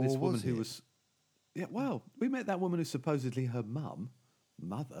 we'd met Or this woman was who it? was. Yeah, well, we met that woman who's supposedly her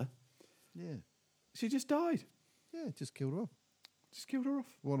mother. Yeah. She just died. Yeah, just killed her off. Just killed her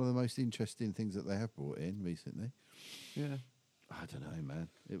off. One of the most interesting things that they have brought in recently. Yeah. I don't know, man.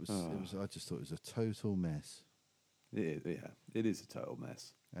 It was. Oh. I just thought it was a total mess. It is a total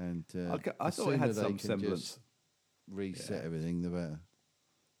mess. And I the thought it had sooner they some can semblance. just reset Yeah. everything, the better.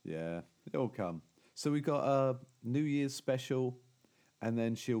 Yeah, it'll come. So we got a New Year's special, and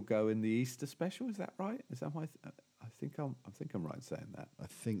then she'll go in the Easter special. Is that right? Is that my? I think I'm right in saying that. I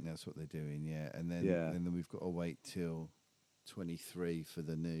think that's what they're doing. Yeah, and then Yeah. and then we've got to wait till 23 for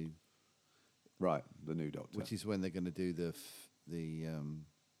the new, Right, the new Doctor. which is when they're going to do the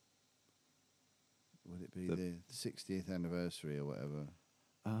would it be the 60th anniversary or whatever,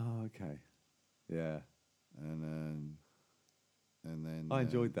 Oh, okay. Yeah, and then I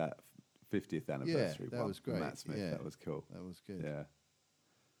enjoyed that 50th anniversary. that one was from great. Matt Smith, Yeah. that was cool. That was good. Yeah.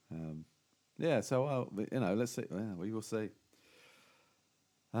 Yeah. So let's see. Well, we will see.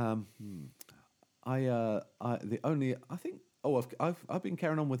 I've been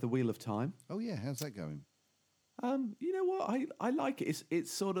carrying on with the Wheel of Time. Oh yeah, how's that going? You know what? I like it.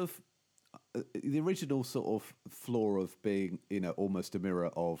 It's sort of the original sort of flaw of being, almost a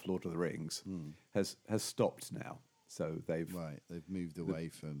mirror of Lord of the Rings has stopped now. So they've They've moved away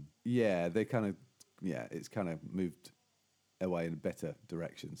from. it's kind of moved away in better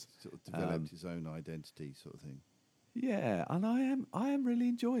directions. Sort of developed his own identity, sort of thing. Yeah, and I am really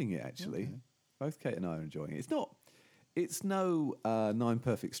enjoying it actually. Okay. Both Kate and I are enjoying it. It's no Nine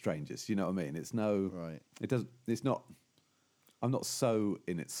Perfect Strangers. You know what I mean? It's no. Right. It doesn't. It's not. I'm not so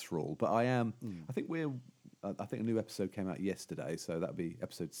in its thrall, but I am. I think I think a new episode came out yesterday, so that'll be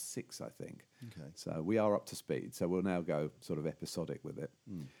episode 6, I think. Okay. So we are up to speed. So we'll now go sort of episodic with it.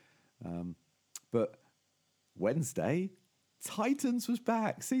 But Wednesday, Titans was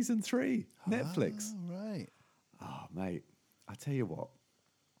back, season 3, Netflix. Oh, right. Oh, mate, I tell you what,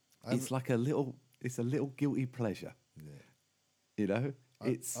 I'm- it's like a little guilty pleasure. Yeah.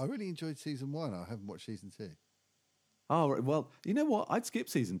 It's I really enjoyed season 1. I haven't watched season 2. oh right, well, you know what? I'd skip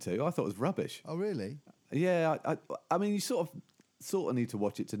season 2. I thought it was rubbish. Oh, really? Yeah, I mean, you sort of need to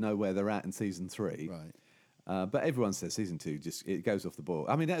watch it to know where they're at in season 3. Right. But everyone says season 2 it goes off the boil.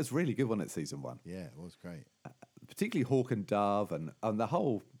 I mean, that was really good, wasn't it? Season 1, Yeah, it was great. particularly Hawk and Dove, and the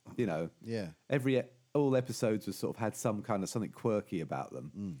whole, Yeah. all episodes have sort of had some kind of something quirky about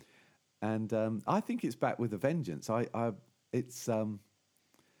them, and I think it's back with a vengeance. It's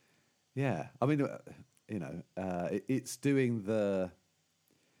yeah. I mean, it's doing the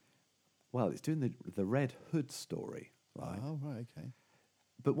well, it's doing the Red Hood story, right? Oh, right, okay.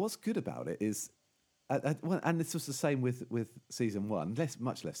 But what's good about it is, well, and this was the same with season 1,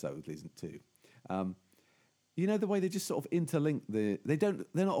 much less so with season 2. You know the way they just sort of interlink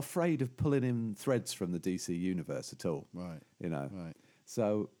they're not afraid of pulling in threads from the DC universe at all. Right. You know. Right.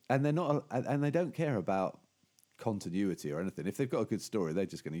 So and they're not and they don't care about continuity or anything. If they've got a good story, they're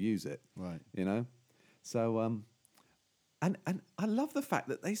just going to use it. Right. You know. So and I love the fact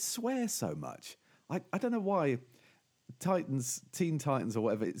that they swear so much. I don't know why Teen Titans or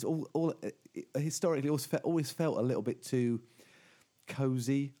whatever, it's all historically always felt a little bit too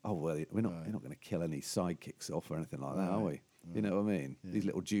cozy. Oh well, we're not going to kill any sidekicks off or anything like that, are we? Right. You know what I mean? Yeah. These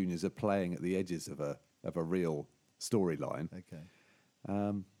little juniors are playing at the edges of a real storyline. Okay.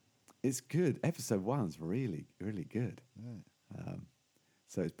 It's good. Episode 1's really, really good. Right.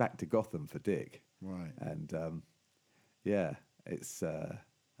 So it's back to Gotham for Dick. Right. And yeah, it's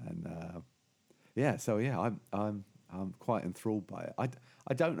yeah. So yeah, I'm quite enthralled by it.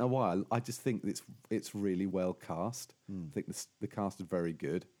 I don't know why. I just think it's really well cast. I think the cast are very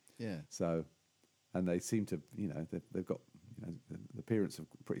good. Yeah. So, and they seem to, they've got the appearance of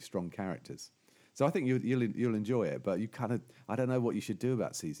pretty strong characters. So I think you'll enjoy it. But I don't know what you should do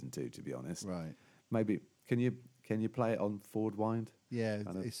about season 2, to be honest. Right. Maybe can you play it on Forward Wind? Yeah,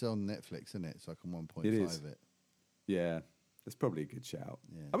 it's on Netflix, isn't it? So I can 1.5 It is. it. Yeah, that's probably a good shout.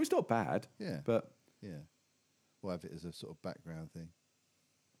 Yeah. I mean, it's not bad. Yeah. But yeah, we'll have it as a sort of background thing.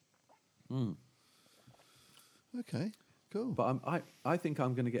 Okay, cool. But I think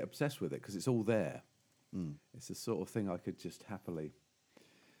I'm going to get obsessed with it because it's all there. It's the sort of thing I could just happily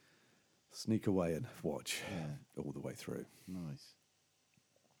sneak away and watch all the way through. Nice.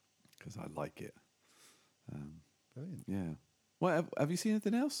 Because I like it. Brilliant. Yeah. Well, have you seen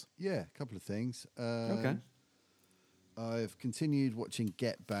anything else? Yeah, a couple of things. Okay. I've continued watching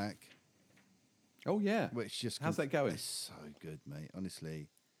Get Back. Oh, yeah. Which just how's that going? It's so good, mate. Honestly,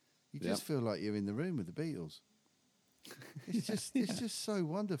 you just feel like you're in the room with the Beatles. It's just it's just so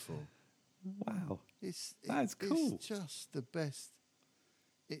wonderful. Wow. That's cool. It's just the best.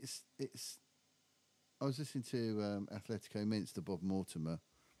 It's. I was listening to Athletico Mints, the Bob Mortimer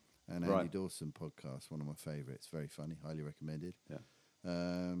and Andy Dawson podcast. One of my favourites. Very funny. Highly recommended. Yeah.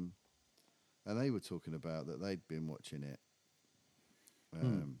 And they were talking about that they'd been watching it.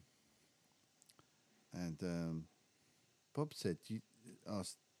 And Bob said,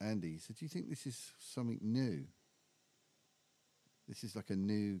 asked Andy, he said, do you think this is something new? This is like a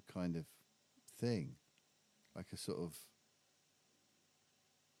new kind of thing, like a sort of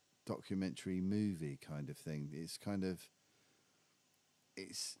documentary movie kind of thing. It's kind of,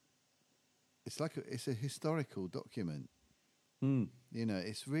 it's like it's a historical document. You know,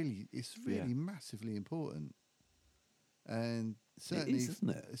 it's really massively important. And certainly, it is, isn't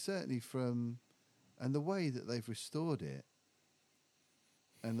it? Certainly from, and the way that they've restored it,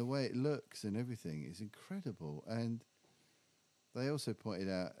 and the way it looks and everything is incredible. And they also pointed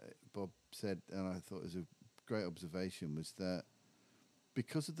out, Bob said, and I thought it was a great observation, was that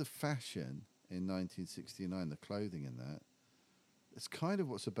because of the fashion in 1969, the clothing and that, it's kind of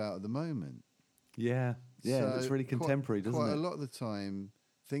what's about at the moment. Yeah, So it's really contemporary, doesn't quite it? a lot of the time,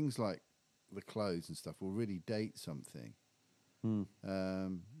 things like the clothes and stuff will really date something.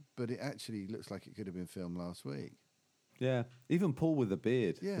 But it actually looks like it could have been filmed last week. Yeah, even Paul with the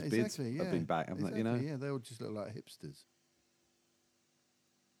beard. Yeah, his beards exactly. Yeah, have been back, haven't they? You know, yeah, they all just look like hipsters.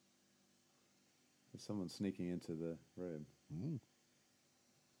 there's someone sneaking into the room. Ooh.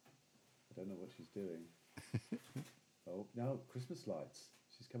 I don't know what she's doing. Oh no, Christmas lights.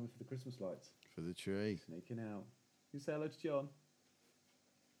 She's coming for the Christmas lights. For the tree. Sneaking out. You say hello to John.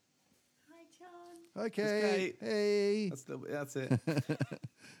 Hi, John. Okay. Kate. Hey. That's it.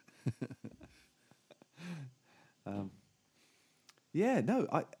 Yeah, no,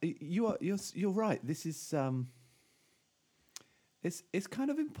 you're right. This is it's kind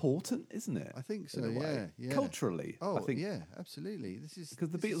of important, isn't it? I think so. In a way. Yeah. Culturally, Oh, I think. yeah, absolutely. This is Because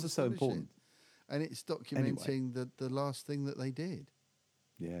the this is Beatles are so important. and it's documenting the last thing that they did.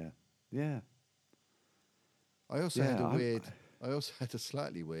 Yeah. I also had Yeah, I also had a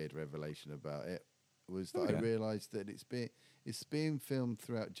slightly weird revelation about it. Was that Oh, yeah. I realised that it's being filmed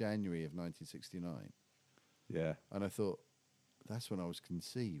throughout January of 1969, Yeah. and I thought that's when I was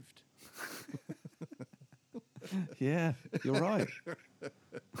conceived. Yeah, you're right.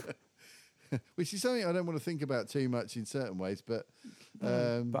 Which is something I don't want to think about too much in certain ways, but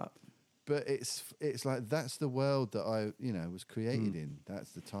it's like that's the world that I was created in.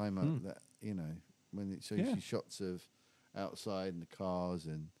 That's the time that when it shows you shots of outside and the cars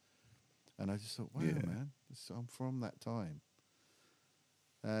and I just thought, wow, man, I'm from that time.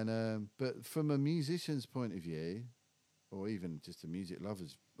 And but from a musician's point of view, or even just a music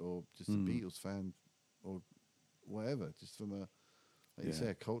lover's, or just a Beatles fan, or whatever, just from a, like you say,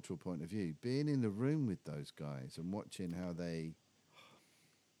 a cultural point of view, being in the room with those guys and watching how they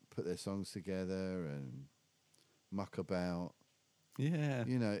put their songs together and muck about. Yeah.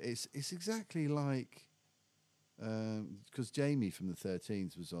 You know, it's exactly like, because Jamie from the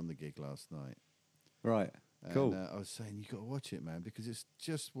 13s was on the gig last night. Right. And, Cool. I was saying, you got to watch it, man, because it's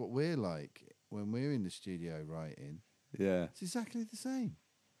just what we're like when we're in the studio writing. Yeah. It's exactly the same.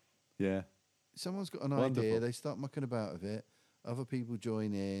 Yeah. Someone's got an Wonderful. idea, they start mucking about with it, other people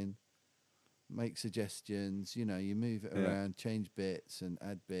join in, make suggestions, you know, you move it around, change bits and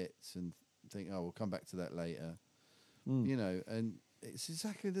add bits and think, oh, we'll come back to that later. You know, and it's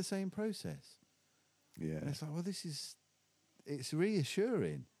exactly the same process. Yeah. And it's like, well, it's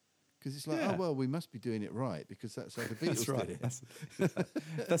reassuring. Because it's like, oh, well, we must be doing it right because that's how the Beatles That's right. did it.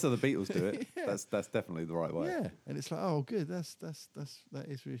 That's how the Beatles do it. Yeah. That's definitely the right way. Yeah, and it's like, oh, good, that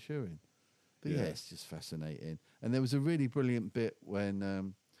is reassuring. But yeah, Yeah. it's just fascinating. And there was a really brilliant bit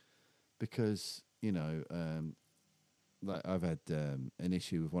when, because you know, like I've had an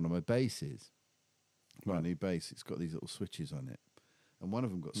issue with one of my basses, my new bass. It's got these little switches on it, and one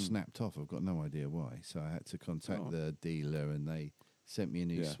of them got snapped off. I've got no idea why. So I had to contact the dealer, and they sent me a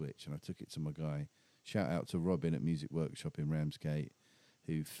new switch, and I took it to my guy. Shout out to Robin at Music Workshop in Ramsgate,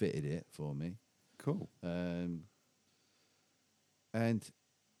 who fitted it for me. Cool. And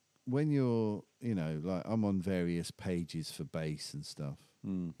when you're, you know, like I'm on various pages for bass and stuff,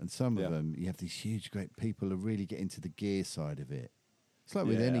 and some of them, you have these huge, great people who really get into the gear side of it. It's like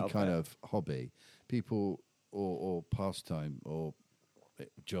with Yeah, any I'll kind bet. of hobby, people or pastime or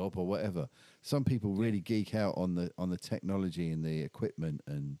job or whatever. Some people really geek out on the technology and the equipment,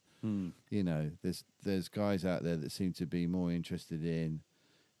 and you know, there's guys out there that seem to be more interested in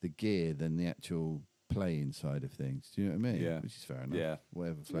the gear than the actual playing side of things. Do you know what I mean? Yeah. Which is fair enough. Yeah.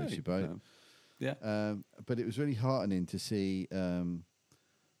 Whatever floats Yeah, your boat. Yeah. But it was really heartening to see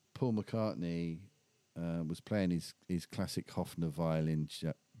Paul McCartney was playing his classic Hofner violin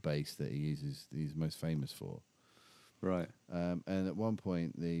bass that he uses, he's most famous for. Right. And at one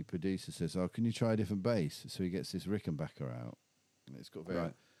point, the producer says, "Oh, can you try a different bass?" So he gets this Rickenbacker out, and it's got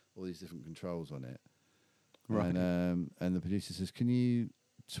all these different controls on it. Right. And the producer says, "Can you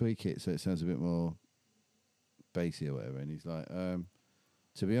tweak it so it sounds a bit more bassy or whatever?" And he's like,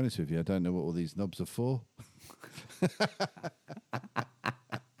 "To be honest with you, I don't know what all these knobs are for."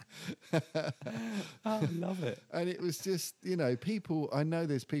 I love it. And it was just, you know, people, I know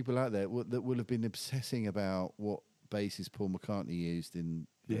there's people out there that will have been obsessing about what basses Paul McCartney used in,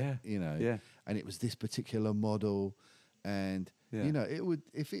 you know, and it was this particular model. And, you know, it would,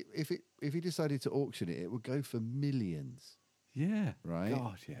 if he decided to auction it, it would go for millions. Yeah. Right?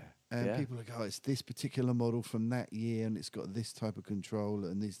 God, yeah. And people are like, oh, it's this particular model from that year, and it's got this type of control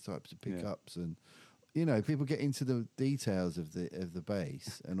and these types of pickups, and you know, people get into the details of the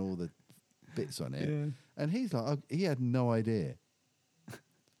bass and all the bits on it. Yeah. And he's like, he had no idea.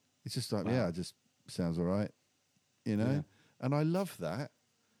 It's just like, it just sounds all right, you know. Yeah. And I love that.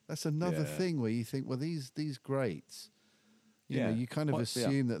 That's another Yeah. thing where you think, well, these greats. You know, you kind of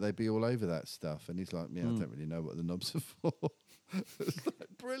assume that they'd be all over that stuff. And he's like, I don't really know what the knobs are for. It's like,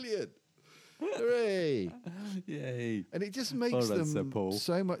 brilliant. Hooray. Yay. And it just makes Well done, Sir them Paul.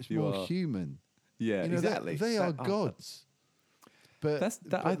 so much You more are- human. Yeah, You know, exactly. They are gods. But,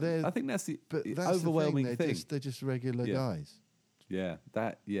 I think that's the overwhelming the thing. They're just regular Yeah. guys. Yeah,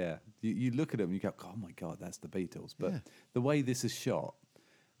 You look at them and you go, oh my God, that's the Beatles. But Yeah. the way this is shot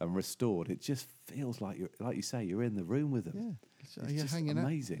and restored, it just feels like like you say, you're in the room with them. Yeah. So It's you're just hanging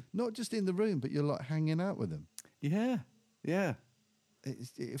amazing. out. Not just in the room, but you're like hanging out with them. Yeah, yeah,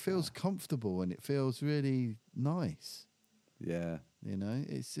 It feels comfortable and it feels really nice. yeah. You know,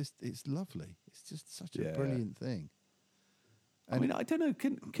 it's lovely. It's just such a Yeah. brilliant thing. I mean, I don't know.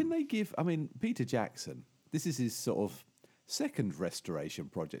 Can they give? I mean, Peter Jackson. This is his sort of second restoration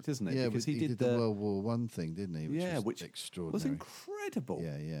project, isn't it? Yeah, because he did the World War One thing, didn't he? which extraordinary. was incredible.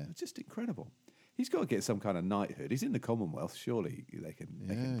 Yeah. Just incredible. He's got to get some kind of knighthood. He's in the Commonwealth. Surely they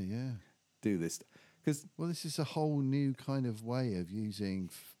can Yeah. do this. Because Well, this is a whole new kind of way of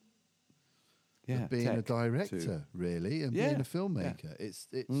using of being a tech director, to- really, and Yeah, being a filmmaker. It's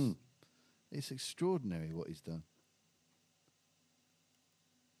extraordinary what he's done.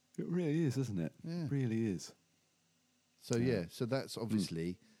 It really is, isn't it? Yeah. It really is. So so that's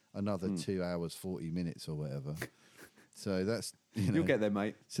obviously another 2 hours 40 minutes or whatever. So that's You'll get there,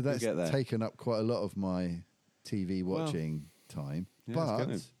 mate. So You'll that's get there. taken up quite a lot of my TV watching time. Yeah, it's But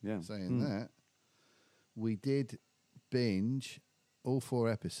gonna, yeah. saying that, we did binge all 4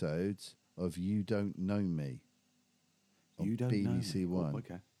 episodes of You Don't Know Me. On You don't know BBC me. One. Oh,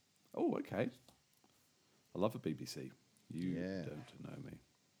 okay. Oh, okay. I love a BBC. You Yeah. don't know me.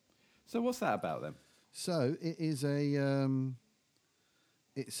 So what's that about then? So it is a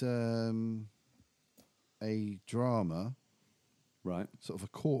drama, Right. sort of a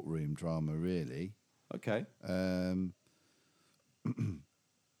courtroom drama, really. Okay. And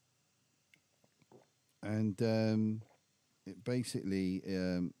it basically,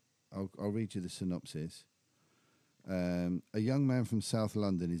 I'll read you the synopsis. A young man from South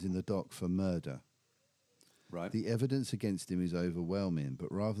London is in the dock for murder. Right. The evidence against him is overwhelming,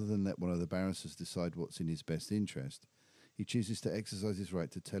 but rather than let one of the barristers decide what's in his best interest, he chooses to exercise his right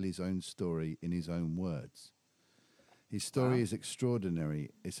to tell his own story in his own words. His story Wow. is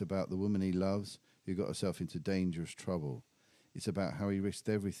extraordinary. It's about the woman he loves who got herself into dangerous trouble. It's about how he risked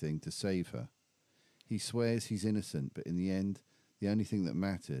everything to save her. He swears he's innocent, but in the end, the only thing that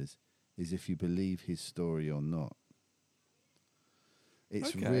matters is if you believe his story or not.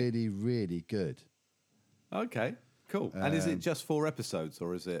 It's Okay. really, really good. Okay. Cool. And is it just 4 episodes,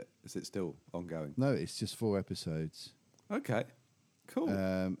 or is it still ongoing? No, it's just 4 episodes. Okay. Cool.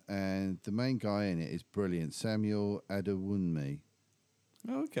 And the main guy in it is brilliant, Samuel Adewunmi.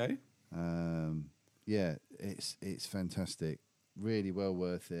 Okay. Yeah, it's fantastic. Really well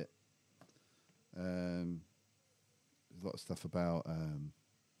worth it. There's a lot of stuff about,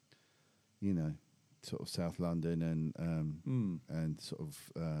 sort of South London and sort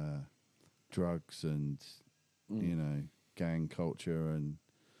of drugs and gang culture and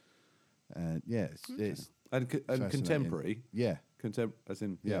yeah, it's And fascinating. contemporary. Yeah, As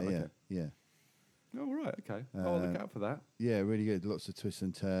in yeah, okay. yeah. Oh right. Okay. I'll look out for that. Yeah, really good. Lots of twists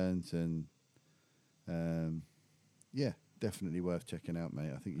and turns, and yeah, definitely worth checking out,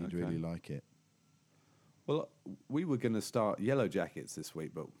 mate. I think you'd Okay. really like it. Well, we were going to start Yellow Jackets this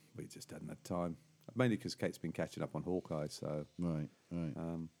week, but we just hadn't had time. Mainly because Kate's been catching up on Hawkeye. So, Right.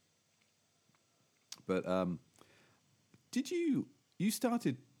 did you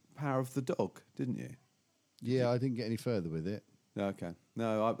started Power of the Dog, didn't you? Yeah, I didn't get any further with it. No, okay.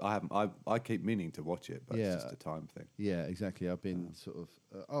 No, I haven't. I keep meaning to watch it, but Yeah. it's just a time thing. Yeah, exactly. I've been sort of.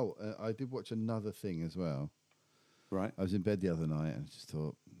 I did watch another thing as well. Right. I was in bed the other night and I just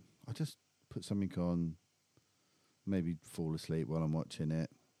thought, I'll just put something on, maybe fall asleep while I'm watching it.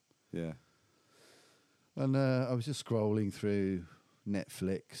 Yeah. And I was just scrolling through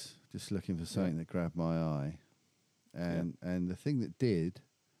Netflix, just looking for something that grabbed my eye. And the thing that did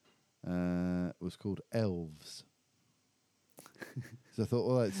was called Elves. So I thought,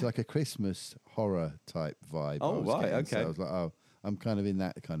 well, it's like a Christmas horror type vibe. Oh, I was right, getting. So okay. I was like, oh, I'm kind of in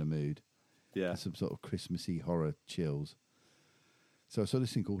that kind of mood. Yeah. Some sort of Christmassy horror chills. So I saw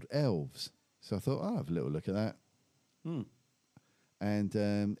this thing called Elves. So I thought, I'll have a little look at that.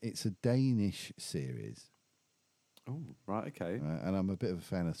 And it's a Danish series. Oh, right. Okay. And I'm a bit of a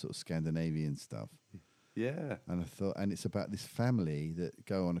fan of sort of Scandinavian stuff. Yeah. And I thought, and it's about this family that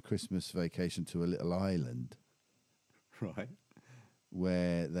go on a Christmas vacation to a little island Right.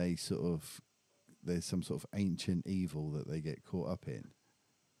 where they sort of, there's some sort of ancient evil that they get caught up in.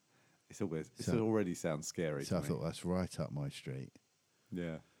 It already sounds scary. So to I me. thought that's right up my street.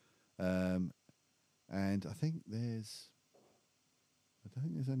 Yeah. And I think there's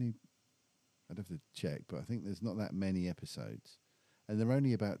only, I'd have to check, but I think there's not that many episodes. And they're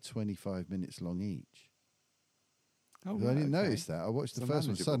only about 25 minutes long each. Oh, I didn't notice that. I watched the So first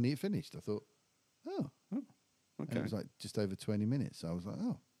one, manageable. suddenly it finished. I thought, oh. And Okay. it was like just over 20 minutes. So I was like,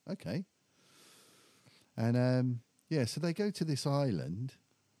 oh, okay. And so they go to this island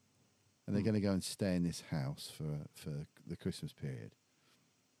and they're going to go and stay in this house for the Christmas period.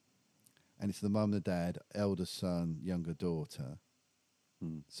 And it's the mum, the dad, elder son, younger daughter.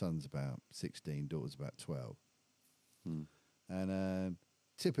 Son's about 16, daughter's about 12. And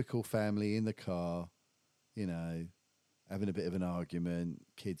typical family in the car, having a bit of an argument,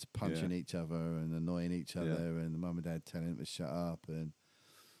 kids punching each other and annoying each other, and the mum and dad telling him to shut up, and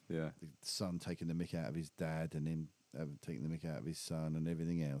Yeah. the son taking the mick out of his dad and him taking the mick out of his son and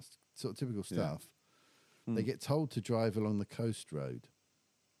everything else. Sort of typical stuff. They get told to drive along the coast road,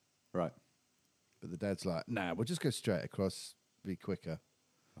 Right. but the dad's like, nah, we'll just go straight across, be quicker.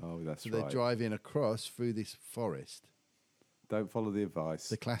 Oh, that's So right. they're driving across through this forest, Don't follow the advice.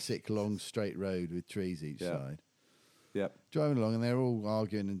 the classic long straight road with trees each Yeah. side. Yep. Driving along, and they're all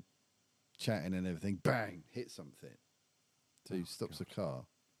arguing and chatting and everything. Bang! Hit something. So he stops the car.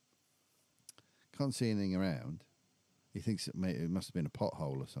 Can't see anything around. He thinks it must have been a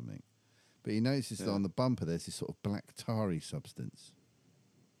pothole or something. But he notices that on the bumper there's this sort of black tarry substance,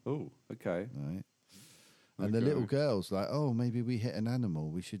 Oh, okay. right? And the little Okay. girl's like, oh, maybe we hit an animal.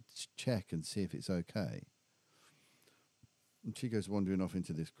 We should check and see if it's okay. And she goes wandering off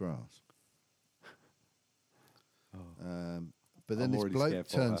into this grass. But then I'm this already bloke scared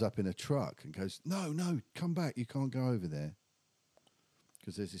for turns her. up in a truck and goes, no, come back. You can't go over there.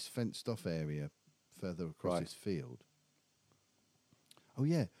 Because there's this fenced off area further across Right. this field. Oh,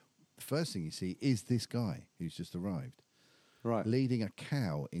 yeah. The first thing you see is this guy who's just arrived, Right. leading a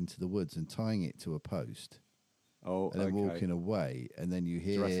cow into the woods and tying it to a post Oh, and then okay. walking away. And then you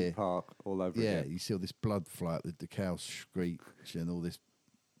hear, Jurassic Park all over yeah, again. you see all this blood fly up, the cow screech and all this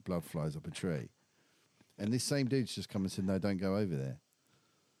blood flies up a tree. And this same dude's just come and said, no, don't go over there.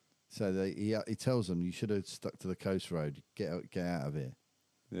 So he tells them, you should have stuck to the coast road. Get out of here.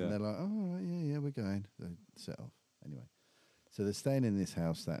 Yeah. And they're like, oh, all right, yeah, we're going. So set off. Anyway. So they're staying in this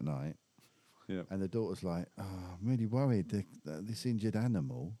house that night. Yeah. And the daughter's like, oh, I'm really worried, this injured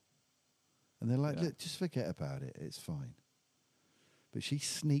animal. And they're like, Yeah. look, just forget about it. It's fine. But she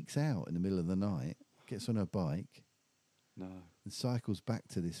sneaks out in the middle of the night, gets on her bike, No. and cycles back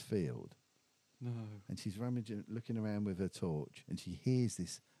to this field. No. And she's rummaging, looking around with her torch, and she hears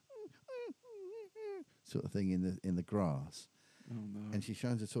this sort of thing in the grass. Oh no. And she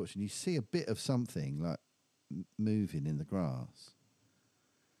shines her torch, and you see a bit of something like moving in the grass.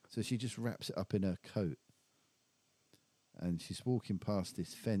 So she just wraps it up in her coat, and she's walking past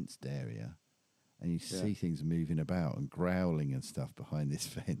this fenced area, and you Yeah. see things moving about and growling and stuff behind this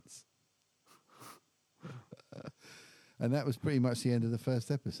fence. And that was pretty much the end of the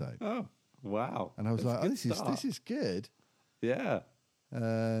first episode. Oh, wow. And I was That's a like, oh, good this start. is good. Yeah.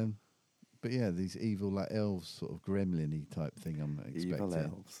 But yeah, these evil like elves sort of gremlin-y type thing I'm expecting. Evil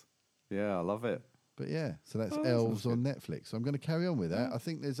elves. Yeah, I love it. But yeah, so that's Oh, that Elves sounds on Netflix. So I'm going to carry on with that. I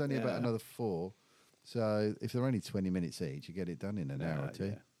think there's only about Yeah. another 4. So if they're only 20 minutes each, you get it done in an hour or two.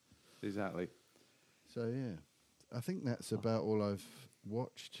 Yeah. Exactly. So yeah, I think that's about all I've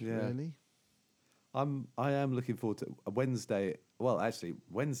watched, Yeah. really. I am looking forward to Wednesday. Well, actually,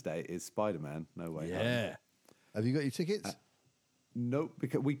 Wednesday is Spider-Man. No way. Home. Have you got your tickets? Nope,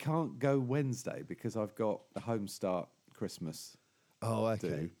 because we can't go Wednesday because I've got a home start Christmas, Oh, okay.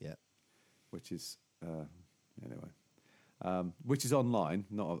 do. Yeah. which is anyway, which is online,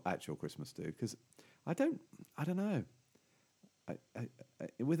 not an actual Christmas do. Because I don't know. I,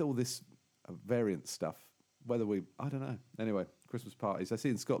 with all this variant stuff, whether I don't know. Anyway, Christmas parties. I see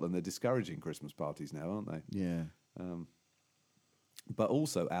in Scotland they're discouraging Christmas parties now, aren't they? Yeah. But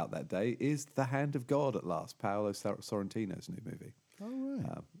also out that day is The Hand of God at last, Paolo Sorrentino's new movie. Oh,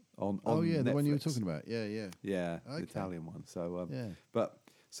 right. On yeah, the one you were Netflix. talking about. Yeah, yeah. Yeah, the Okay. Italian one. So, Yeah. but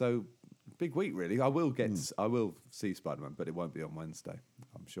so big week really. I will I will see Spider-Man, but it won't be on Wednesday.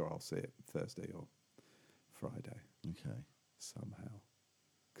 I'm sure I'll see it Thursday or Friday Okay. somehow.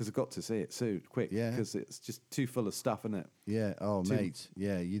 Because I've got to see it soon, quick. Yeah. Because it's just too full of stuff, isn't it? Yeah. Oh, Too- mate.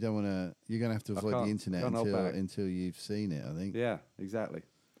 Yeah, you don't want to. You're going to have to I avoid the can't- internet can't hold back. until you've seen it. I think. Yeah, exactly.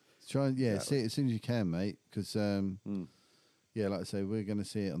 Try and Exactly. see it as soon as you can, mate. Because yeah, like I say, we're going to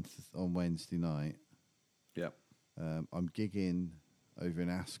see it on Wednesday night. Yeah. I'm gigging over in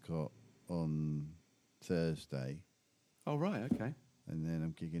Ascot on Thursday, Oh right, okay. and then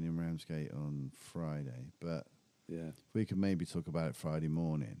I'm gigging in Ramsgate on Friday. But Yeah, we could maybe talk about it Friday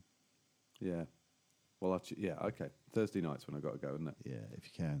morning. yeah. Well, yeah, okay. Thursday night's when I got to go, isn't it? Yeah, if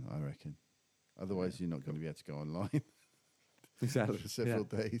you can, I reckon. Otherwise, you're not going to be able to go online Exactly. for several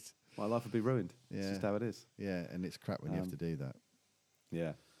days. My life would be ruined. It's Yeah. just how it is. Yeah, and it's crap when you have to do that.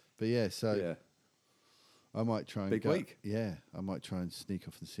 Yeah. But yeah, so yeah. I might try and Big go. week. Yeah, I might try and sneak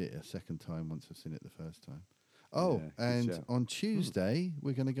off and see it a second time once I've seen it the first time. Oh, Yeah, good and shout. on Tuesday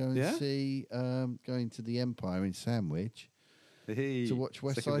we're going to go and Yeah? see going to the Empire in Sandwich Hey, to watch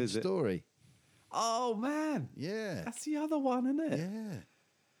West second Side visit. Story. Oh man, Yeah, that's the other one, isn't it?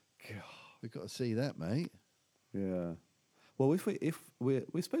 yeah. We've got to see that, mate. Yeah. Well, if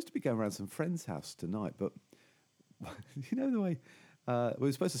we're supposed to be going around some friend's house tonight, but you know the way we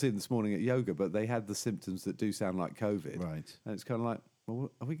were supposed to see them this morning at yoga, but they had the symptoms that do sound like COVID, Right. And it's kind of like,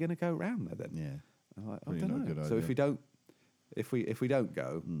 well, are we going to go round there then? Yeah. I'm like, I Probably don't not a know. good So idea. if we don't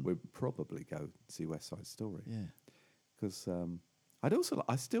go, we'll probably go see West Side Story. Yeah. Because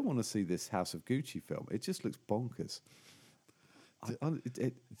I still want to see this House of Gucci film. It just looks bonkers.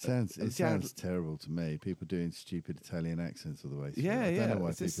 It sounds terrible to me. People doing stupid Italian accents all the way through. Yeah, I don't yeah, know why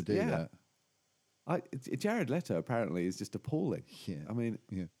it's people just- do yeah. that. Jared Leto apparently is just appalling. Yeah. I mean,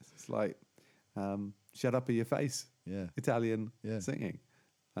 Yeah. it's like, shut up in your face, Yeah. Italian Yeah. singing.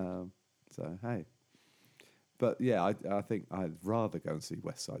 So, hey. But yeah, I think I'd rather go and see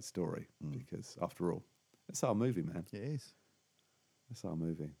West Side Story because, after all, it's our movie, man. It is. It's our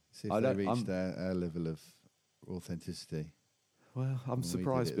movie. See if I they don't- reached our level of authenticity. Well, I'm we did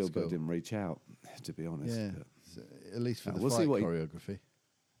surprised it at Spielberg school. didn't reach out, to be honest. Yeah, but- so at least for the we'll see fight what he- choreography.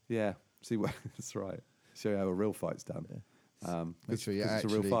 yeah. See what? That's right. Show you how a real fight's done. Make Because sure you it's a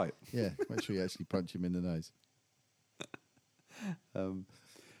actually, real fight. Yeah, make sure you actually punch him in the nose.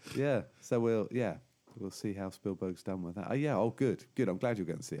 Yeah. So we'll see how Spielberg's done with that. Oh yeah. Oh, good. I'm glad you're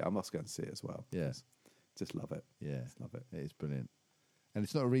going to see it. I must go and see it as well. Yeah. Just love it. Yeah, Just love it. it is brilliant. And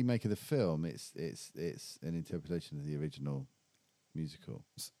it's not a remake of the film. It's an interpretation of the original musical.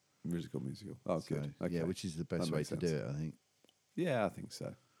 Musical. Oh, So, good. Okay. Yeah, which is the best That way makes to do sense. it, I think. Yeah, I think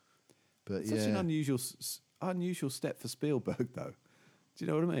so. But Such an yeah, unusual step for Spielberg, though. Do you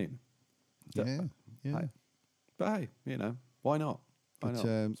know what I mean? yeah. But hey, why not? Why But,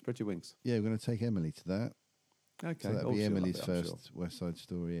 not? Spread your wings. Yeah, we're going to take Emily to that. Okay. So that'll Oh, be she'll love Emily's it, I'm first sure. West Side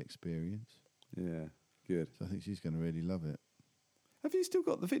Story experience. Yeah. Good. So I think she's going to really love it. Have you still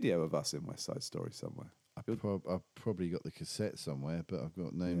got the video of us in West Side Story somewhere? I've probably got the cassette somewhere, but I've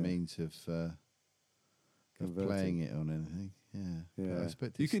got no Yeah. means of Converting. playing it on anything. Yeah. But Yeah. I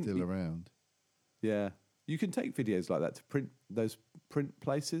expect You it's can- still you- around. Yeah. You can take videos like that to print those print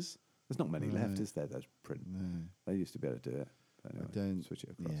places. There's not many left, Right. is there? Those print. No. They used to be able to do it. But anyway, I don't. switch it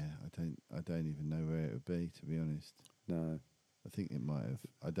across. Yeah, I don't even know where it would be, to be honest. No. I think it might have.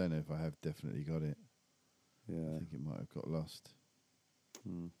 I don't know if I have definitely got it. I Yeah. think it might have got lost.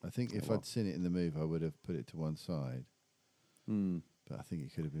 Hmm. I think if well. I'd seen it in the move, I would have put it to one side. Hmm. But I think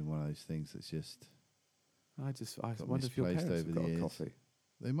it could have been one of those things that's just. I got wonder if your misplaced parents over have the got a years. copy.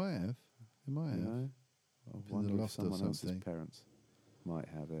 They might have. They might have. No? I in the wonder if loft or someone else's something. parents might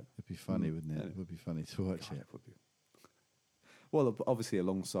have it. It'd be funny, Hmm. wouldn't it? Anyway. It would be funny to watch God, it. would be. Well, obviously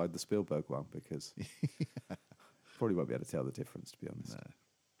alongside the Spielberg one, because probably won't be able to tell the difference, to be honest.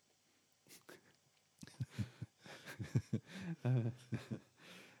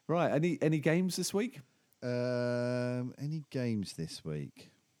 Right. Any games this week? Any games this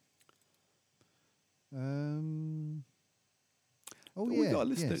week? Oh we yeah, got a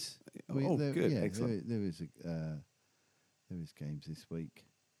list of- yes. good, excellent. There is games this week.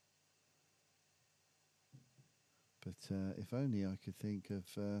 But if only I could think of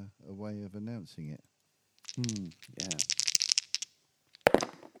a way of announcing it. Yeah.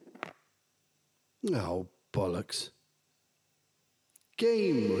 Oh, bollocks.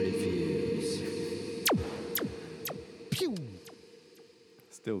 Game reviews. Pew!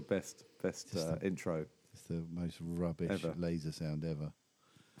 Still best intro. It's the most rubbish Ever. laser sound ever.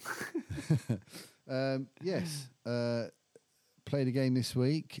 Yes. Played a game this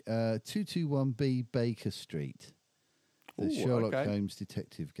week. 221B Baker Street. The Ooh, Sherlock okay. Holmes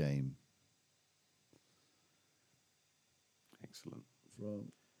detective game Excellent.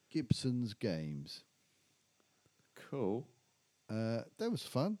 from Gibson's Games. Cool. That was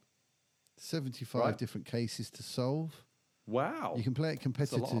fun. 75 Right. different cases to solve. Wow. You can play it a lot.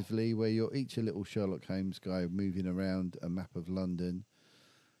 competitively where you're each a little Sherlock Holmes guy moving around a map of London,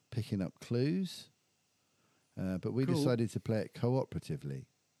 picking up clues. But we Cool. decided to play it cooperatively.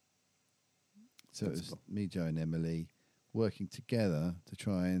 So it was Sensible. me, Joe and Emily working together to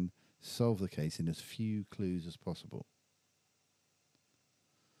try and solve the case in as few clues as possible.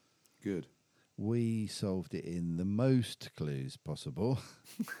 Good. We solved it in the most clues possible,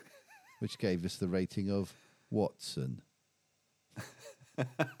 which gave us the rating of Watson.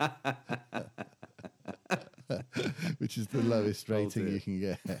 Which is the lowest Oh, rating dear. you can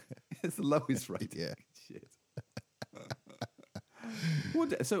get. It's the lowest rating. Yeah. Shit.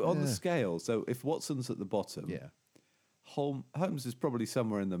 So on the scale, so if Watson's at the bottom, Yeah. Holmes is probably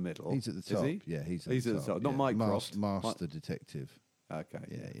somewhere in the middle. He's at the Is top. he? Yeah, he's He's at the top. Not yeah. Mycroft. Master detective. Okay.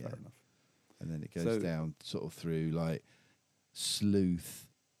 Yeah, Yeah. yeah. Fair enough. And then it goes So- down sort of through like sleuth,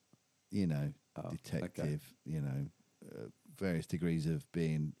 Oh, detective, various degrees of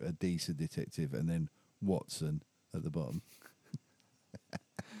being a decent detective, and then Watson at the bottom. I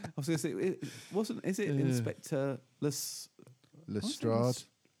was going to say, is it Inspector Lestrade.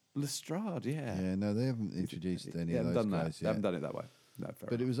 Lestrade? Yeah. Yeah, no, they haven't introduced any They of haven't those done guys that. They yet. haven't done it that way. No, fair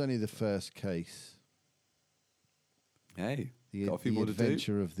But it enough. was only the first case. Hey, The, got a few the more to do.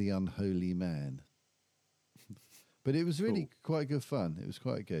 adventure of the unholy man. But it was really quite good fun. It was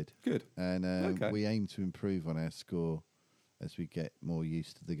quite good. Good. And Okay. we aim to improve on our score as we get more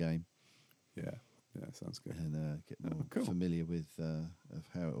used to the game Yeah. Yeah, sounds good. and get more cool. familiar with of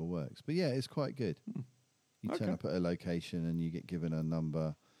how it all works. But yeah, it's quite good. You turn Okay. up at a location and you get given a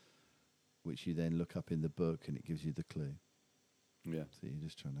number, which you then look up in the book, and it gives you the clue. Yeah. So you're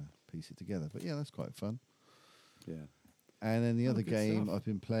just trying to piece it together. But yeah, that's quite fun. Yeah. And then the other good game stuff. I've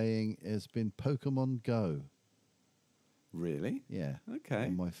been playing has been Pokemon Go. Really? Yeah. Okay.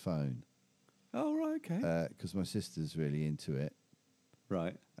 On my phone. Oh, right. Oh, okay. Because my sister's really into it.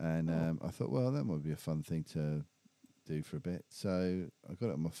 Right. And I thought, well, that might be a fun thing to do for a bit. So I got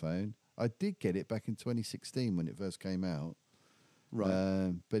it on my phone. I did get it back in 2016 when it first came out.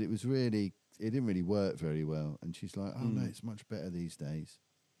 Right. But it didn't really work very well. And she's like, oh, no, it's much better these days.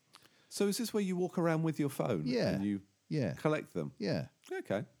 So is this where you walk around with your phone? Yeah. And you Yeah. collect them? Yeah.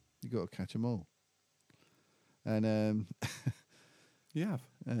 Okay. You got to catch them all. And, You have.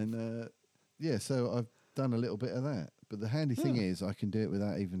 and so I've done a little bit of that. But the handy thing is I can do it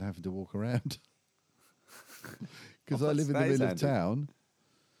without even having to walk around. Because I live in the that is middle of handy. town.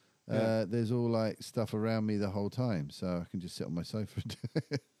 Yeah. There's all like stuff around me the whole time, so I can just sit on my sofa and do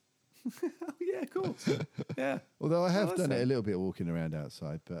it. Oh, yeah, of course. Yeah. Although I have that's done it a handy. little bit walking around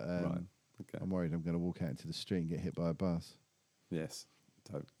outside, but Right. Okay. I'm worried I'm going to walk out into the street and get hit by a bus. Yes.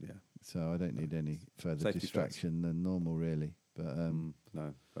 Yeah. So I don't need any further Safety distraction than normal, really. But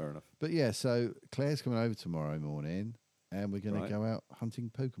No, fair enough. but yeah, so Claire's coming over tomorrow morning, and we're going Right. to go out hunting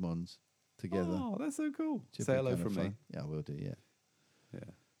Pokemons together. Oh, that's so cool. Should Say be hello kinda from me. fun. Yeah, I will do. Yeah. Yeah.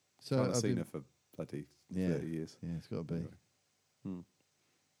 So I haven't I've seen been- her for bloody Yeah. 30 years. Yeah, it's got to be. Anyway. Hmm.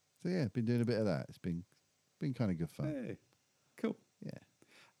 So yeah, been doing a bit of that. It's been kind of good fun. Hey, cool. Yeah.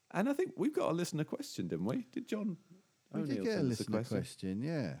 And I think we've got a listener question, didn't we? Did John We O'Neill did get a send us listener question,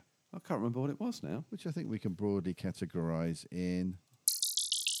 yeah, I can't remember what it was now. which I think we can broadly categorise in.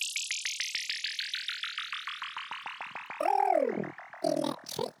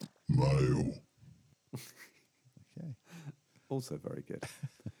 Okay, Also very good.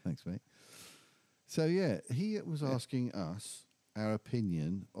 thanks, mate. So yeah, he was asking us our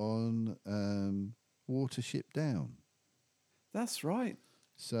opinion on Watership Down. That's right.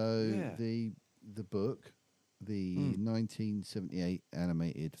 So Yeah. the book, the 1978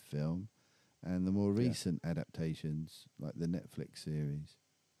 animated film, and the more Yeah. recent adaptations like the Netflix series.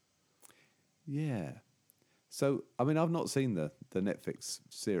 Yeah. So, I mean, I've not seen the Netflix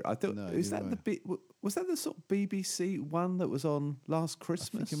series. I don't. No, Is neither that was that the sort of BBC one that was on last I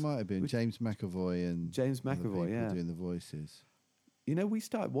Christmas? think it might have been Which- James McAvoy and James other McAvoy, people yeah. doing the voices. You know, we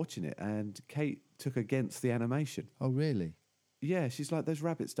started watching it, and Kate took against the animation. Oh, really? Yeah, she's like, "Those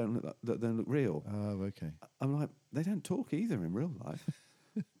rabbits don't look don't look real." Oh, okay. I'm like, "They don't talk either in real life."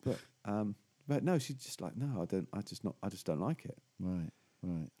 but no, she's just like, "No, I don't. I just don't like it." Right,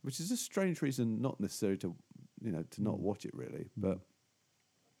 right. Which is a strange reason, not necessarily to, to not watch it really, but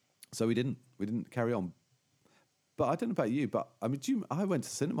so we didn't carry on. But I don't know about you, but I mean, I went to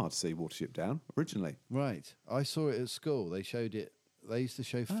cinema to see Watership Down originally. Right. I saw it at school. They showed it. They used to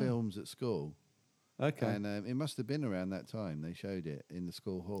show films at school. Okay, And it must have been around that time they showed it in the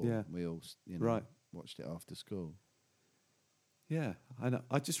school hall. Yeah. We all, Right. watched it after school. yeah,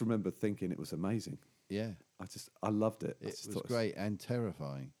 I just remember thinking it was amazing. Yeah. I loved it. I It just was thought great and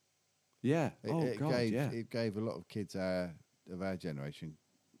terrifying. Yeah. It God, gave, yeah. It gave a lot of kids of our generation,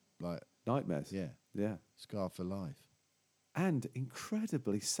 like, Nightmares. yeah, Yeah. scarred for life. And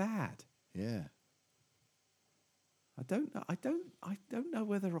incredibly sad. Yeah. I don't know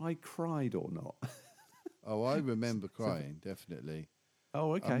whether I cried or not. Oh, I remember crying, definitely.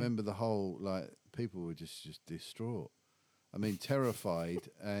 Oh, okay. I remember the whole, like, people were just distraught. I mean, terrified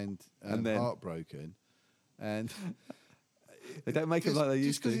and then- heartbroken. And They don't make it like they just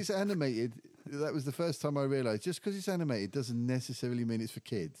used because to. it's animated, that was the first time I realised, just because it's animated doesn't necessarily mean it's for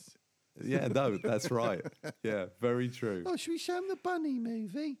kids. Yeah, no, that's right. Yeah, very true. Oh, should we show them the bunny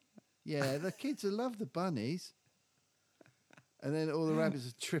movie? Yeah, the kids will love the bunnies. And then all the rabbits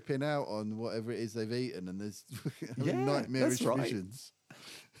are tripping out on whatever it is they've eaten, and there's having Yeah, nightmarish that's right. visions.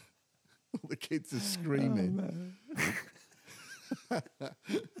 All the kids are screaming. I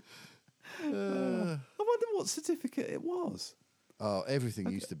wonder what certificate it was. Oh,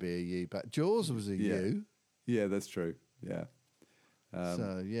 everything used to be a U back. Jaws was a Yeah. U. Yeah, that's true. Yeah.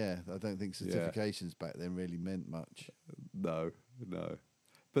 So, yeah, I don't think certifications back then really meant much. No.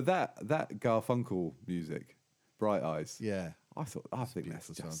 But that Garfunkel music, Bright Eyes. Yeah, I think that's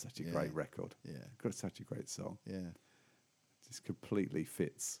beautiful just song. such a Yeah. great record. yeah, Got such a great song. yeah, Just completely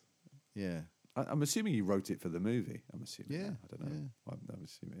fits. yeah. I'm assuming you wrote it for the movie. I'm assuming. Yeah, I don't know. yeah. I'm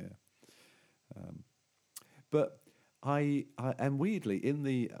assuming. Yeah. But I and weirdly in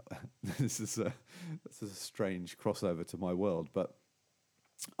the this is a strange crossover to my world, but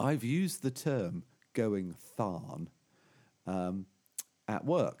I've used the term "going tharn" at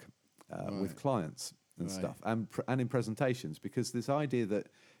work with clients and Right. stuff, and in presentations, because this idea that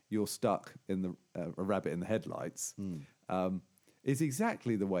you're stuck in the a rabbit in the headlights is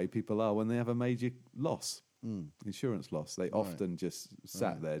exactly the way people are when they have a major loss, insurance loss. They often just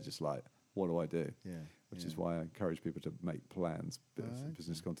sat there, just like, what do I do? Yeah. which Yeah. is why I encourage people to make plans,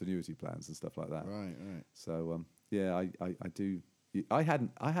 business continuity plans and stuff like that. Right. So I do.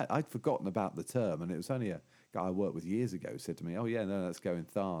 I'd forgotten about the term, and it was only a guy I worked with years ago who said to me, "Oh yeah, no, that's going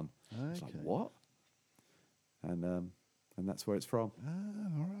Tharn." I was like, Okay. "What?" And that's where it's from.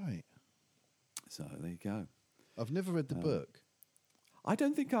 Ah, all right. So there you go. I've never read the book. I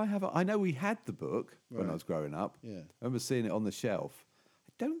don't think I have. I know we had the book when I Right. was growing up. Yeah. I remember seeing it on the shelf.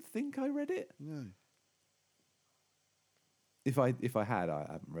 I don't think I read it. No. If I had, I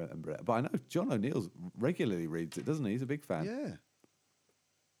haven't read it. But I know John O'Neill's regularly reads it, doesn't he? He's a big fan. Yeah.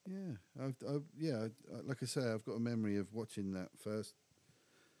 Yeah. Like I say, I've got a memory of watching that first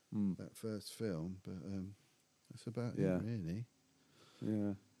film, but that's about Yeah. it, really.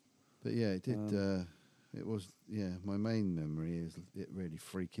 Yeah. But yeah, it did. It was. Yeah, my main memory is it really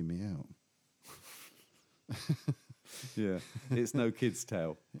freaking me out. Yeah. It's no kid's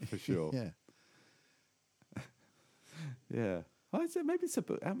tale, for sure. Yeah. Yeah. I said maybe it's a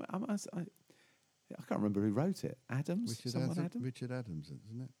book. I can't remember who wrote it. Adams? Someone Adams? Richard Adams,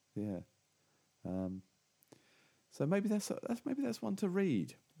 isn't it? Yeah. So maybe that's one to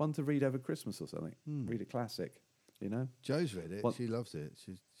read. One to read over Christmas or something. Read a classic, you know? Jo's read it. What- She loves it.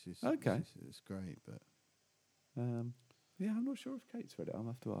 She's Okay. It's great, but Yeah, I'm not sure if Kate's read it. I'll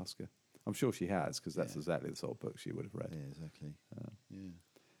have to ask her. I'm sure she has, because that's Yeah. exactly the sort of book she would have read. yeah, exactly.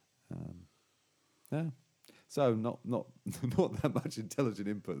 Yeah. Yeah. So not not that much intelligent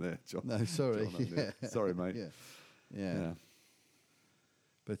input there, John. No, sorry. John O'Neill. Yeah. Sorry, mate. Yeah.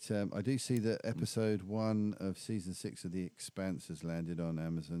 But I do see that episode 1 of season 6 of The Expanse has landed on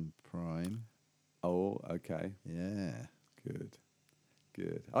Amazon Prime. Oh, okay. Yeah. Good.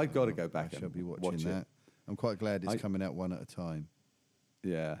 I've got to go back I shall and be watching watch that. it. I'm quite glad it's I- coming out one at a time.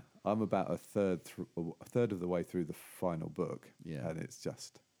 Yeah, I'm about a third of the way through the final book. Yeah. And it's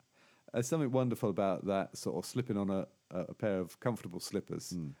just there's something wonderful about that, sort of slipping on a pair of comfortable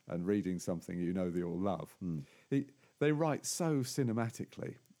slippers and reading something you know that you'll love. They write so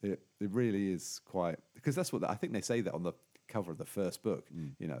cinematically. It really is quite, because that's what I think they say that on the cover of the first book.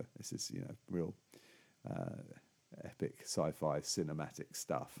 You know, this is real epic sci-fi cinematic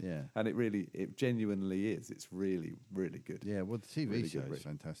stuff. Yeah. And it genuinely is. It's really, really good. Yeah, well, the TV Really show good is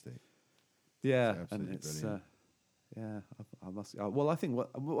read. fantastic. Yeah, It's and absolutely it's brilliant. I must. Well, I think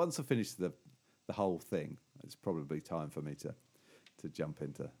once I finish the whole thing, it's probably time for me to jump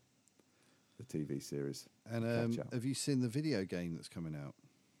into the TV series. And catch up. have you seen the video game that's coming out?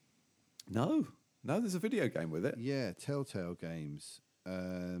 No, there's a video game with it. Yeah, Telltale Games,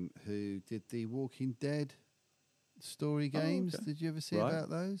 who did the Walking Dead story games. okay. Did you ever see Right. about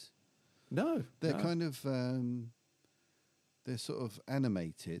those? No, They're no. kind of they're sort of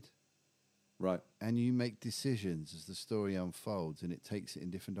animated, right. and you make decisions as the story unfolds, and it takes it in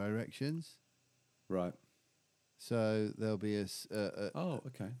different directions. Right. So there'll be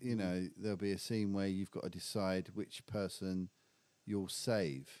Okay. there'll be a scene where you've got to decide which person you'll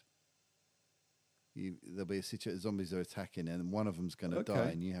save. There'll be a situation, zombies are attacking, and one of them's going to die,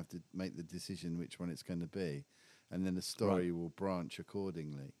 Okay. and you have to make the decision which one it's going to be, and then the story will branch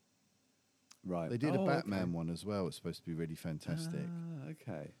accordingly. Right. They did a Oh, Batman okay. one as well. It's supposed to be really fantastic.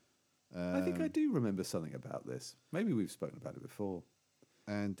 Okay. I think I do remember something about this. Maybe we've spoken about it before.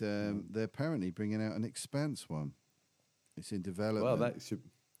 And they're apparently bringing out an Expanse one. It's in development. Well,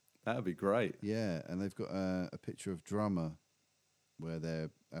 that would be great. Yeah, and they've got a picture of Drummer where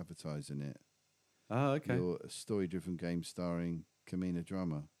they're advertising it. Oh, okay. A story-driven game starring Kamina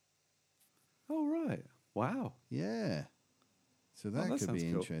Drummer. Oh, right. Wow. Yeah. So that that could sounds be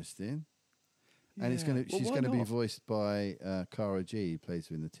cool. interesting. And Yeah. Well, she's why going to be not? voiced by Cara G, who plays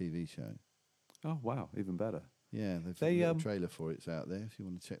her in the TV show. Oh, wow. Even better. Yeah, they've They, got a trailer for it's out there if you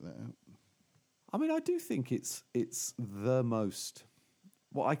want to check that out. I mean, I do think it's the most,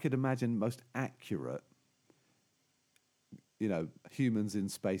 what I could imagine, most accurate, humans in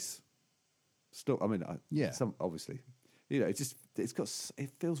space. I mean, Yeah. Some obviously,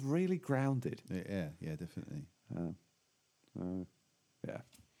 it feels really grounded. Yeah, definitely. Yeah.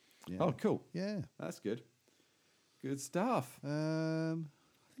 Yeah. Oh, cool. Yeah. That's good. Good stuff. I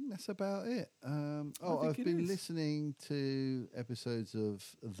think that's about it. I've it been is. listening to episodes of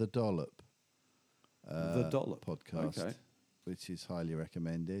The Dollop. The Dollop podcast, Okay. which is highly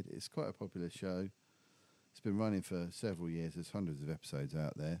recommended. It's quite a popular show. It's been running for several years. There's hundreds of episodes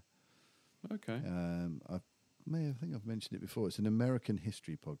out there. Okay. I think I've mentioned it before. It's an American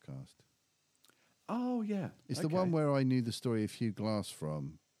history podcast. Oh, yeah. It's the one where I knew the story of Hugh Glass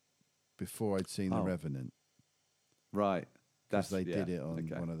from before I'd seen The Oh. Revenant. Right. because That's- they yeah, did it on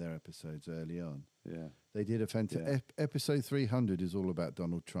okay. one of their episodes early on. Yeah. They did a fantastic Yeah. episode 300 is all about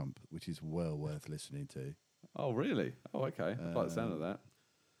Donald Trump, which is well worth listening to. Oh, really? Oh, okay. I like the sound of that.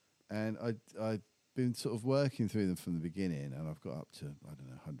 And I've been sort of working through them from the beginning, and I've got up to, I don't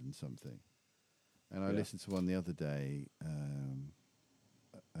know, 100 and something. And I Yeah. listened to one the other day,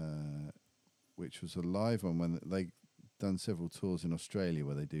 which was a live one when they done several tours in Australia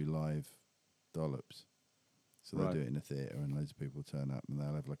where they do live dollops. So they'll Right. do it in a theatre and loads of people turn up and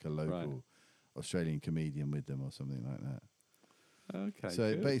they'll have like a local Australian comedian with them or something like that. Okay.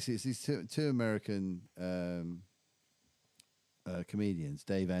 So good. basically, it's these two American comedians,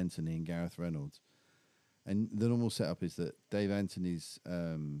 Dave Anthony and Gareth Reynolds. And the normal setup is that Dave Anthony's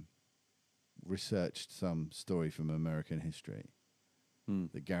researched some story from American history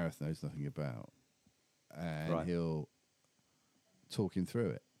that Gareth knows nothing about, and Right. he'll talk him through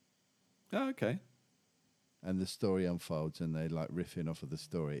it. Oh, okay. And the story unfolds, and they like riffing off of the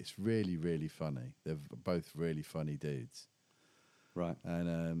story. It's really, really funny. They're both really funny dudes. Right.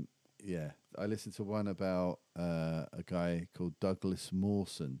 And yeah, I listened to one about a guy called Douglas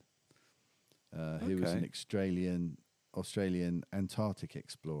Mawson, who was an Australian Antarctic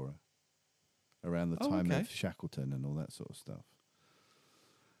explorer around the time okay. of Shackleton and all that sort of stuff.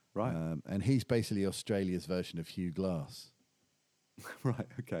 Right. And he's basically Australia's version of Hugh Glass, Right.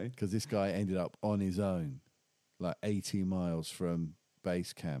 Okay. because this guy ended up on his own, like 80 miles from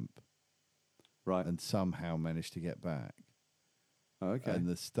base camp, Right. and somehow managed to get back. Oh, okay. And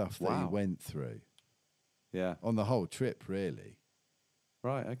the stuff that he Wow. went through Yeah. on the whole trip, really.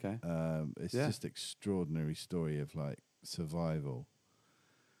 Right. Okay. It's Yeah. just extraordinary story of like survival.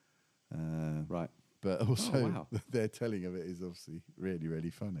 Right. But also wow. their telling of it is obviously really,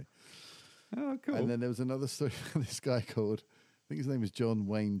 really funny. Oh, cool. And then there was another story of this guy called, I think his name was John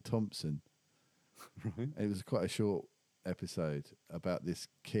Wayne Thompson. Right. And it was quite a short episode about this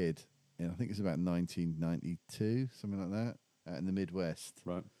kid, and I think it's about 1992, something like that, out in the Midwest.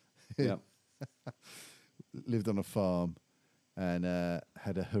 Right. Yeah. Lived on a farm and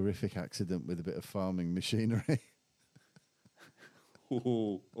had a horrific accident with a bit of farming machinery.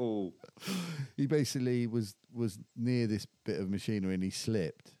 Oh. He basically was near this bit of machinery and he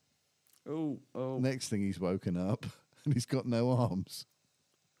slipped. Oh. Next thing, he's woken up and he's got no arms.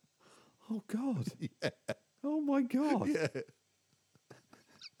 Oh God. Yeah. Oh my God. Yeah.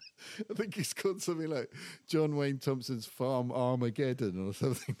 I think it's called something like John Wayne Thompson's Farm Armageddon or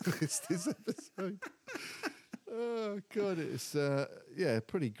something. this episode. Oh God, it's a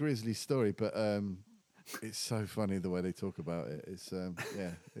pretty grisly story, but it's so funny the way they talk about it. It's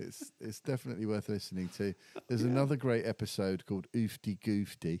it's definitely worth listening to. There's another great episode called Oofty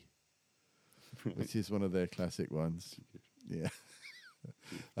Goofty, which is one of their classic ones. Yeah.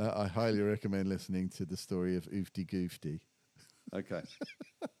 I highly recommend listening to the story of Oofty Goofty. Okay.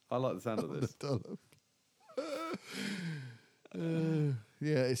 I like the sound of this. Yeah,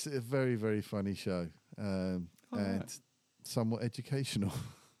 it's a very, very funny show and right. somewhat educational.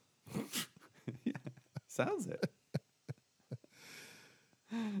 Yeah. Sounds it.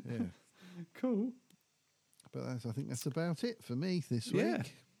 Yeah, Cool. but I think that's about it for me this Yeah.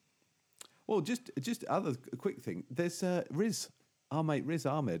 week. Well, just other quick thing. There's our mate Riz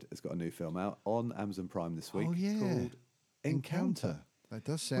Ahmed has got a new film out on Amazon Prime this week. Oh yeah, called Encounter. That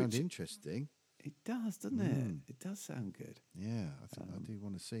does sound Which- interesting. It does, doesn't it? It does sound good. Yeah, I think I do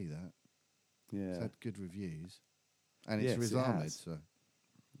want to see that. Yeah. It's had good reviews, and it's Yes, Riz it Ahmed, has. so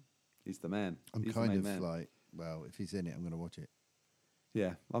He's the man. I'm He's the kind main of man. like, well, if he's in it, I'm going to watch it.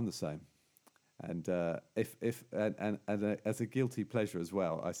 Yeah, I'm the same. And as a guilty pleasure as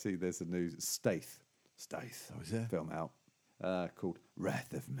well, I see there's a new Staith Oh, is there? film out called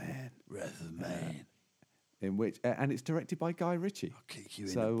Wrath of Man, Rather man, in which and it's directed by Guy Ritchie. I'll kick you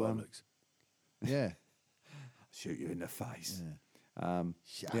So, in the bollocks. Yeah, Shoot you in the face. yeah.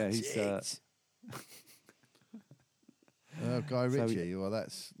 Yeah, he's Guy So- Ritchie. Well,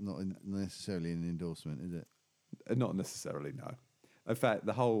 that's not necessarily an endorsement, is it? not necessarily, no. In fact,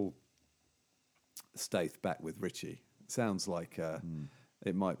 the whole Staith back with Ritchie sounds like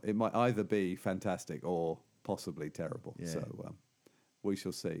it might either be fantastic or possibly terrible. Yeah. So we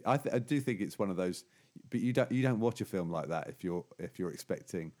shall see. I do think it's one of those, but you don't watch a film like that if you're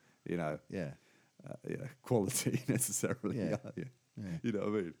expecting Yeah, quality necessarily. Yeah. Are you? Yeah. You know what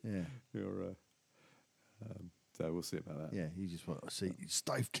I mean? yeah, You're so we'll see about that. yeah. You just want to see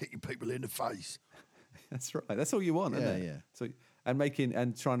Stave kicking people in the face. That's right. That's all you want, isn't Yeah, it? yeah. So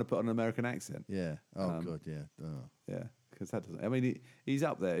and trying to put on an American accent. Yeah. Oh God, yeah. Oh. Yeah, because that doesn't. I mean, he's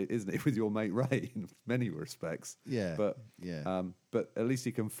up there, isn't he, with your mate Ray in many respects. Yeah, But yeah. But at least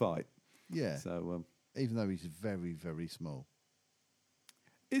he can fight. Yeah. So Even though he's very, very small.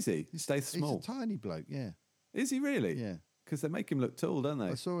 Is he? Stays small. He's a tiny bloke, yeah. Is he really? Yeah. Because they make him look tall, don't they?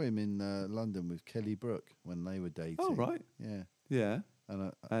 I saw him in London with Kelly Brook when they were dating. Oh, right. Yeah. Yeah.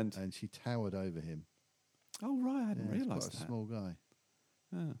 And she towered over him. Oh, right. I hadn't He's realised quite a that. small guy.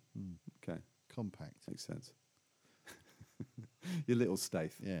 Oh, okay. Compact. Makes sense. Your little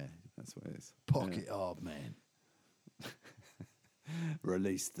Staith. Yeah. That's what it is. Pocket hard man.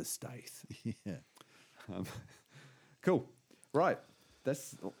 Release the Staith. Yeah. Cool. Right.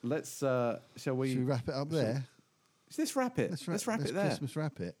 Let's shall we? Should we wrap it up there? Let's wrap it. Let's wrap it there. Christmas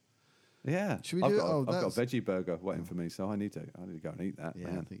wrap it. Yeah. Should we do it? I've got a veggie burger waiting for me, so I need to go and eat that. Yeah,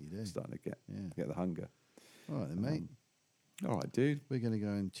 man. I think you do. I'm starting to Yeah. get the hunger. All right then, mate. All right, dude. We're going to go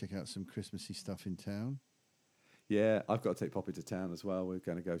and check out some Christmassy stuff in town. Yeah, I've got to take Poppy to town as well. We're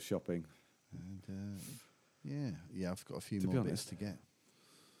going to go shopping. And I've got a few To be more bits honest. to get.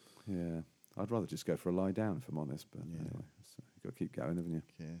 Yeah, I'd rather just go for a lie down if I'm honest. But Yeah. anyway, so you've got to keep going, haven't you?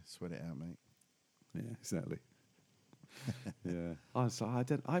 Yeah, sweat it out, mate. Yeah, exactly. Yeah. I've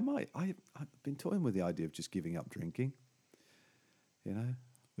been toying with the idea of just giving up drinking. You know,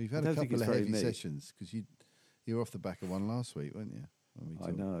 We've had I a don't think couple it's of very heavy me. sessions because you were off the back of one last week, weren't you? When we I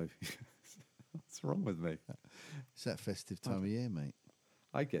talked? know. What's wrong with me? It's that festive time of year, mate.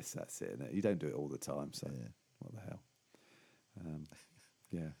 I guess that's it, isn't it? You don't do it all the time, so Yeah. what the hell?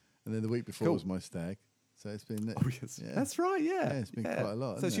 Yeah. And then the week before Cool. was my stag, so it's been. Oh, yes. Yeah. That's right, yeah. Yeah, it's been quite a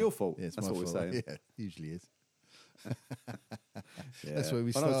lot. So it's hasn't it? your fault. Yeah, it's That's my what fault. we're saying. Yeah, usually is. Yeah. That's where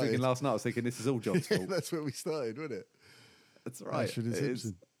we When I was thinking started. last night, I was thinking this is all John's fault. That's where we started, wasn't it? That's right. Ashford and it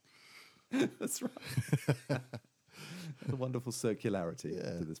is. Simpson. That's right. The wonderful circularity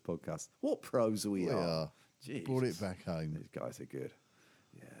Yeah. to this podcast. What pros we We are. are. Jeez. Brought it back home. These guys are good.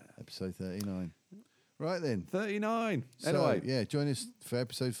 Yeah. Episode 39. Right then. 39. So, Anyway. yeah, join us for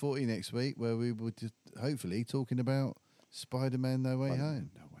episode 40 next week, where we will just hopefully talking about Spider-Man: No Way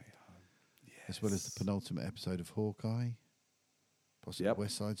Home, No way home. Yes. as well as the penultimate episode of Hawkeye, possibly Yep.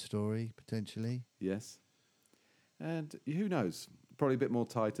 West Side Story, potentially. Yes. And who knows? Probably a bit more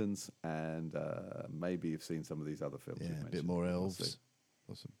Titans, and maybe you've seen some of these other films. Yeah, we've a bit mentioned. more We'll elves,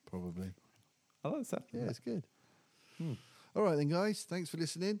 see. probably. I like that. Yeah, it's good. All right then, guys. Thanks for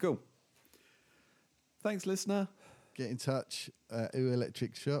listening. Cool. Thanks, listener. Get in touch at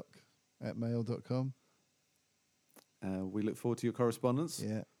ooelectricshock@mail.com. We look forward to your correspondence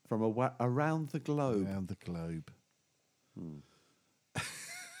Yeah, from around the globe. around the globe.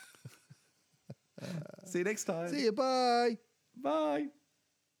 See you next time. See you. Bye. Bye.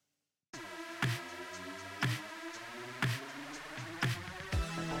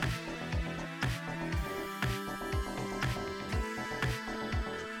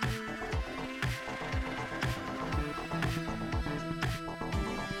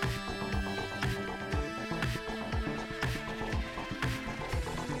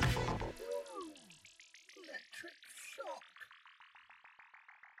 Electric shock.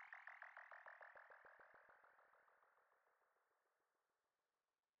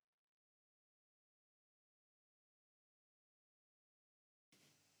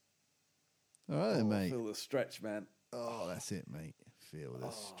 All right, then, mate. Feel the stretch, man. Oh, that's it, mate. Feel the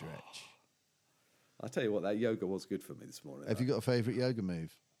stretch. I'll tell you what, that yoga was good for me this morning. Have you got a favourite yoga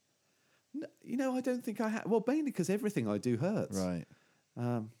move? You know, I don't think I have. Well, mainly because everything I do hurts. Right.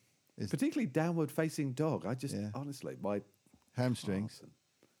 Particularly downward facing dog. I just, Yeah. honestly, my Hamstrings. arse and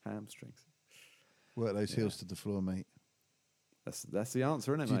hamstrings. Work those heels to the floor, mate. That's the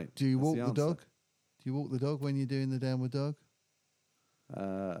answer, isn't it, mate? Do you That's walk the answer. dog? Do you walk the dog when you're doing the downward dog?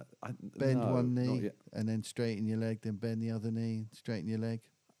 Bend no, one not knee yet. and then straighten your leg, then bend the other knee, straighten your leg.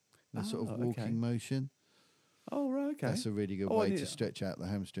 A sort of Oh, walking okay. motion. Oh, right, okay. That's a really good Oh, I way need- to stretch out the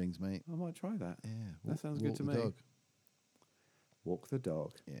hamstrings, mate. I might try that. Yeah, That sounds good walk to the me. dog. Walk the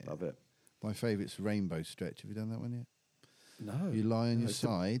dog. Yeah. Love it. My favourite's rainbow stretch. Have you done that one yet? No. You lie on your it's a-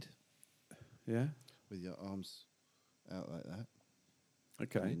 side Yeah. with your arms out like that,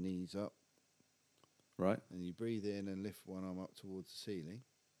 Okay. and your knees up, Right. and you breathe in and lift one arm up towards the ceiling,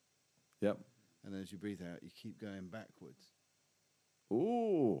 Yep. and as you breathe out, you keep going backwards,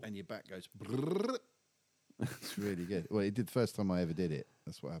 Ooh. and your back goes. Brrrr. It's really good. Well, it did the first time I ever did it.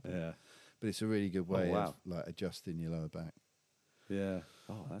 That's what happened. Yeah. But it's a really good way wow. of like adjusting your lower back. Yeah.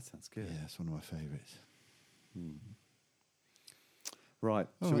 Oh, that sounds good. Yeah, it's one of my favourites. Right.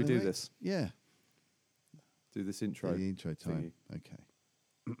 All Shall we right do then, mate. this? Yeah. Do this intro. The intro time. Okay.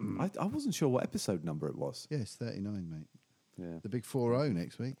 I wasn't sure what episode number it was. Yeah, it's 39, mate. Yeah. The big 4-0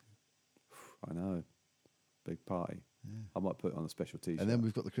 next week. I know. Big party. Yeah. I might put it on a special T-shirt. And then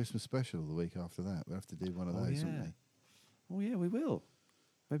we've got the Christmas special the week after that. We'll have to do one of Oh, those, yeah. won't Oh, yeah, we will.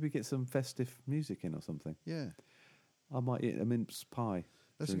 Maybe get some festive music in or something. we? Yeah. I might eat a mince pie.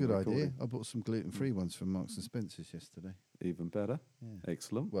 That's a during good the idea. recording. I bought some gluten-free ones from Marks and Spencer's yesterday. Even better. Yeah.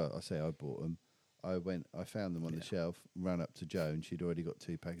 Excellent. Well, I say I bought them. I found them on the shelf, ran up to Jo, and she'd already got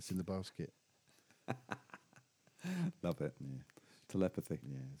 2 packets in the basket. Love it. Yeah, Telepathy.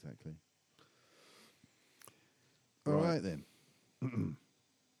 yeah, exactly. All right then.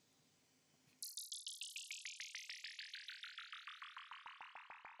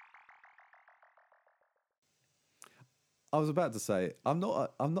 I was about to say, I'm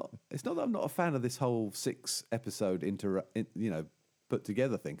not. It's not that I'm not a fan of this whole 6 episode put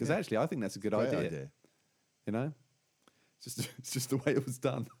together thing. Because actually, I think that's a good Great idea. You know, it's just the way it was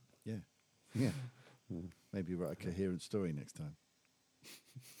done. Yeah, yeah. Maybe write a coherent story next time.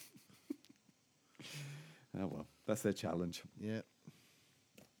 Oh well, that's their challenge. Yeah.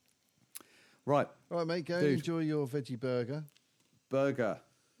 Right, All right, mate. Go Dude. enjoy your veggie burger. burger.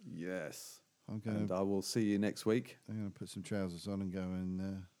 Yes, I'm and gonna I will see you next week. put some trousers on and go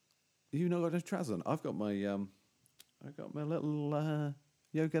and. You not got no trousers on. I've got my little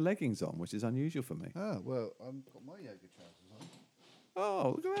yoga leggings on, which is unusual for me. Well, I've got my yoga trousers on.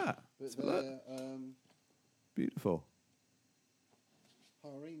 Oh, look at that! But Let's have a look. they're Beautiful.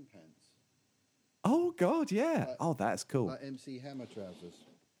 harem pants, Oh God, yeah. Like- Oh, that's cool. like MC Hammer trousers.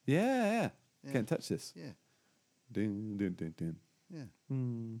 Yeah. Yeah. Can't touch this. Yeah, Dun, dun, dun, dun. yeah.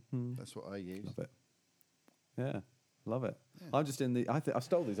 Mhm. That's what I use. Love it. Yeah, love it. Yeah. I'm just in the. I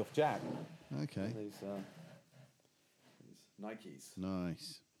stole these off Jack. Okay. These Nikes.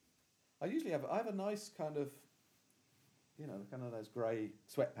 Nice. I have a nice kind of, kind of those grey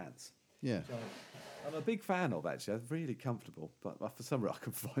sweatpants. Yeah. which I'm a big fan of, actually. They're really comfortable, but for some reason I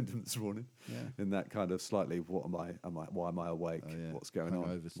couldn't find them this morning. Yeah. In that kind of slightly, why am I awake? Oh, yeah. What's going on?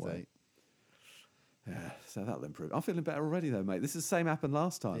 Hungover state. Yeah, so that'll improve. I'm feeling better already, though, mate. This is the same happened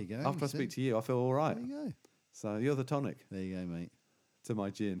last time. There you go, After I you speak see. to you, I feel all right. There you go. So you're the tonic There you go, mate. to my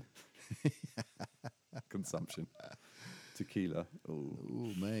gin consumption. Tequila, ooh,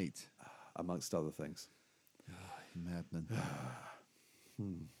 Ooh, mate. amongst other things. Madman.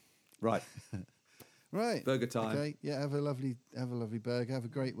 Right, Right. burger time. Okay. Yeah. Have a lovely burger. Have a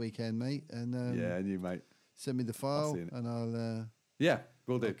great weekend, mate. And Yeah, and you, mate. send me the file, see you in it. and I'll Yeah,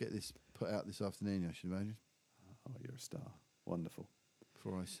 we'll do. get this put out this afternoon. I should imagine Oh, you're a star. Wonderful.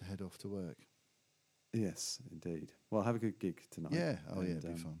 before I head off to work. Yes, indeed. Well, have a good gig tonight. Yeah. Oh, yeah. And,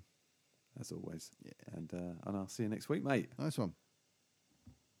 It'll be fun. as always. Yeah. And I'll see you next week, mate. Nice one.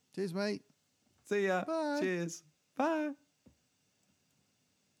 Cheers, mate. See ya. Bye. Cheers. Bye.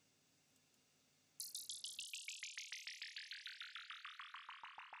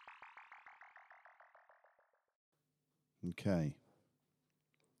 Okay.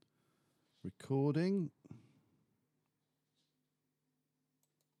 Recording.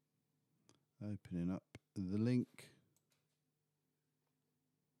 Opening up the link.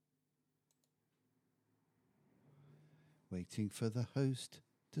 Waiting for the host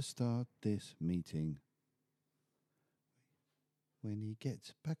to start this meeting. When he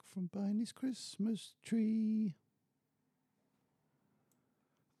gets back from buying his Christmas tree.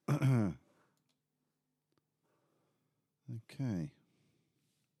 Okay.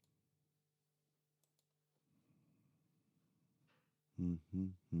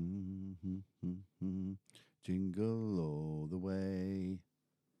 Jingle all the way.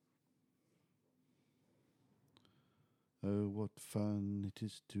 Oh, what fun it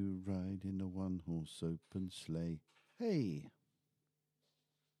is to ride in a one-horse open sleigh. Hey!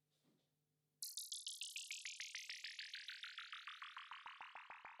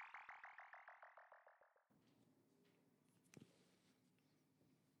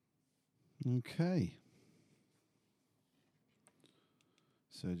 Okay.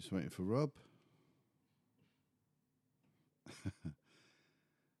 So just waiting for Rob.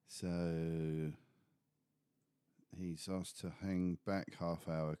 So he's asked to hang back half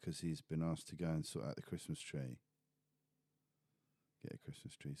hour because he's been asked to go and sort out the Christmas tree. Get a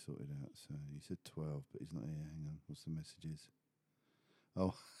Christmas tree sorted out. So he said 12, but he's not here. Hang on. What's the messages?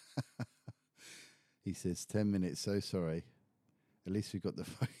 Oh, he says 10 minutes. So sorry. At least we got the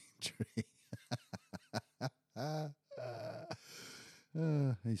fucking tree.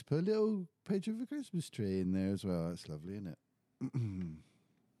 He's put a little picture of a Christmas tree in there as well. That's lovely, isn't it?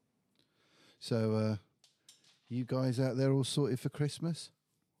 So, you guys out there all sorted for Christmas?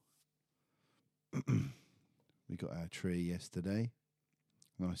 We got our tree yesterday.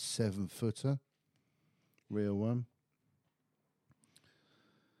 Nice 7-footer. Real one.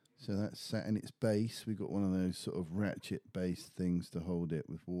 So that's sat in its base. We got one of those sort of ratchet base things to hold it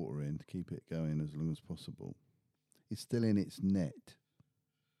with water in to keep it going as long as possible. It's still in its net.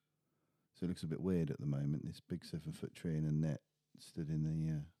 So it looks a bit weird at the moment, this big 7-foot tree in a net. stood in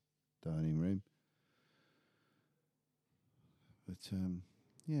the dining room. But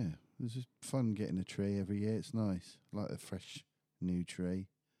yeah, it was just fun getting a tree every year. It's nice. I like a fresh new tree.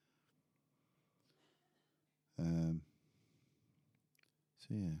 So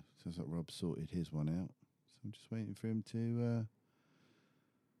yeah, sounds like Rob sorted his one out. So I'm just waiting for him to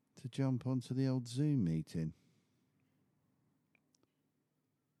jump onto the old Zoom meeting.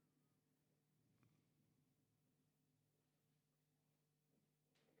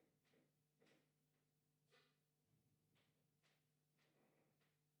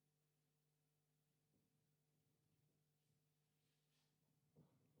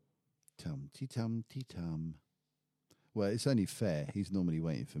 Tum-ti-tum-ti-tum. Well, it's only fair. He's normally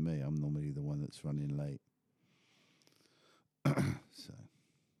waiting for me. I'm normally the one that's running late. So,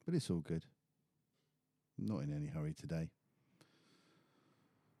 but it's all good. Not in any hurry today.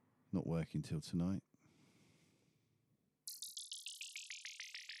 Not working till tonight.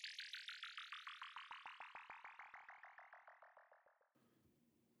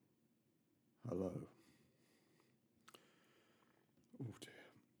 Hello. Oh dear.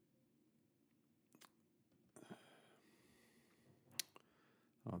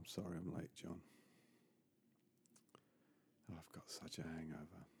 I'm sorry I'm late, John. I've got such a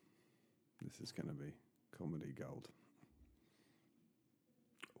hangover. This is going to be comedy gold.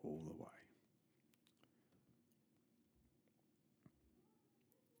 All the way.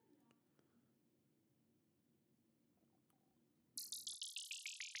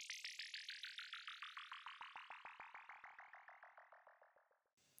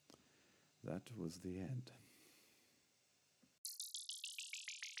 That was the end.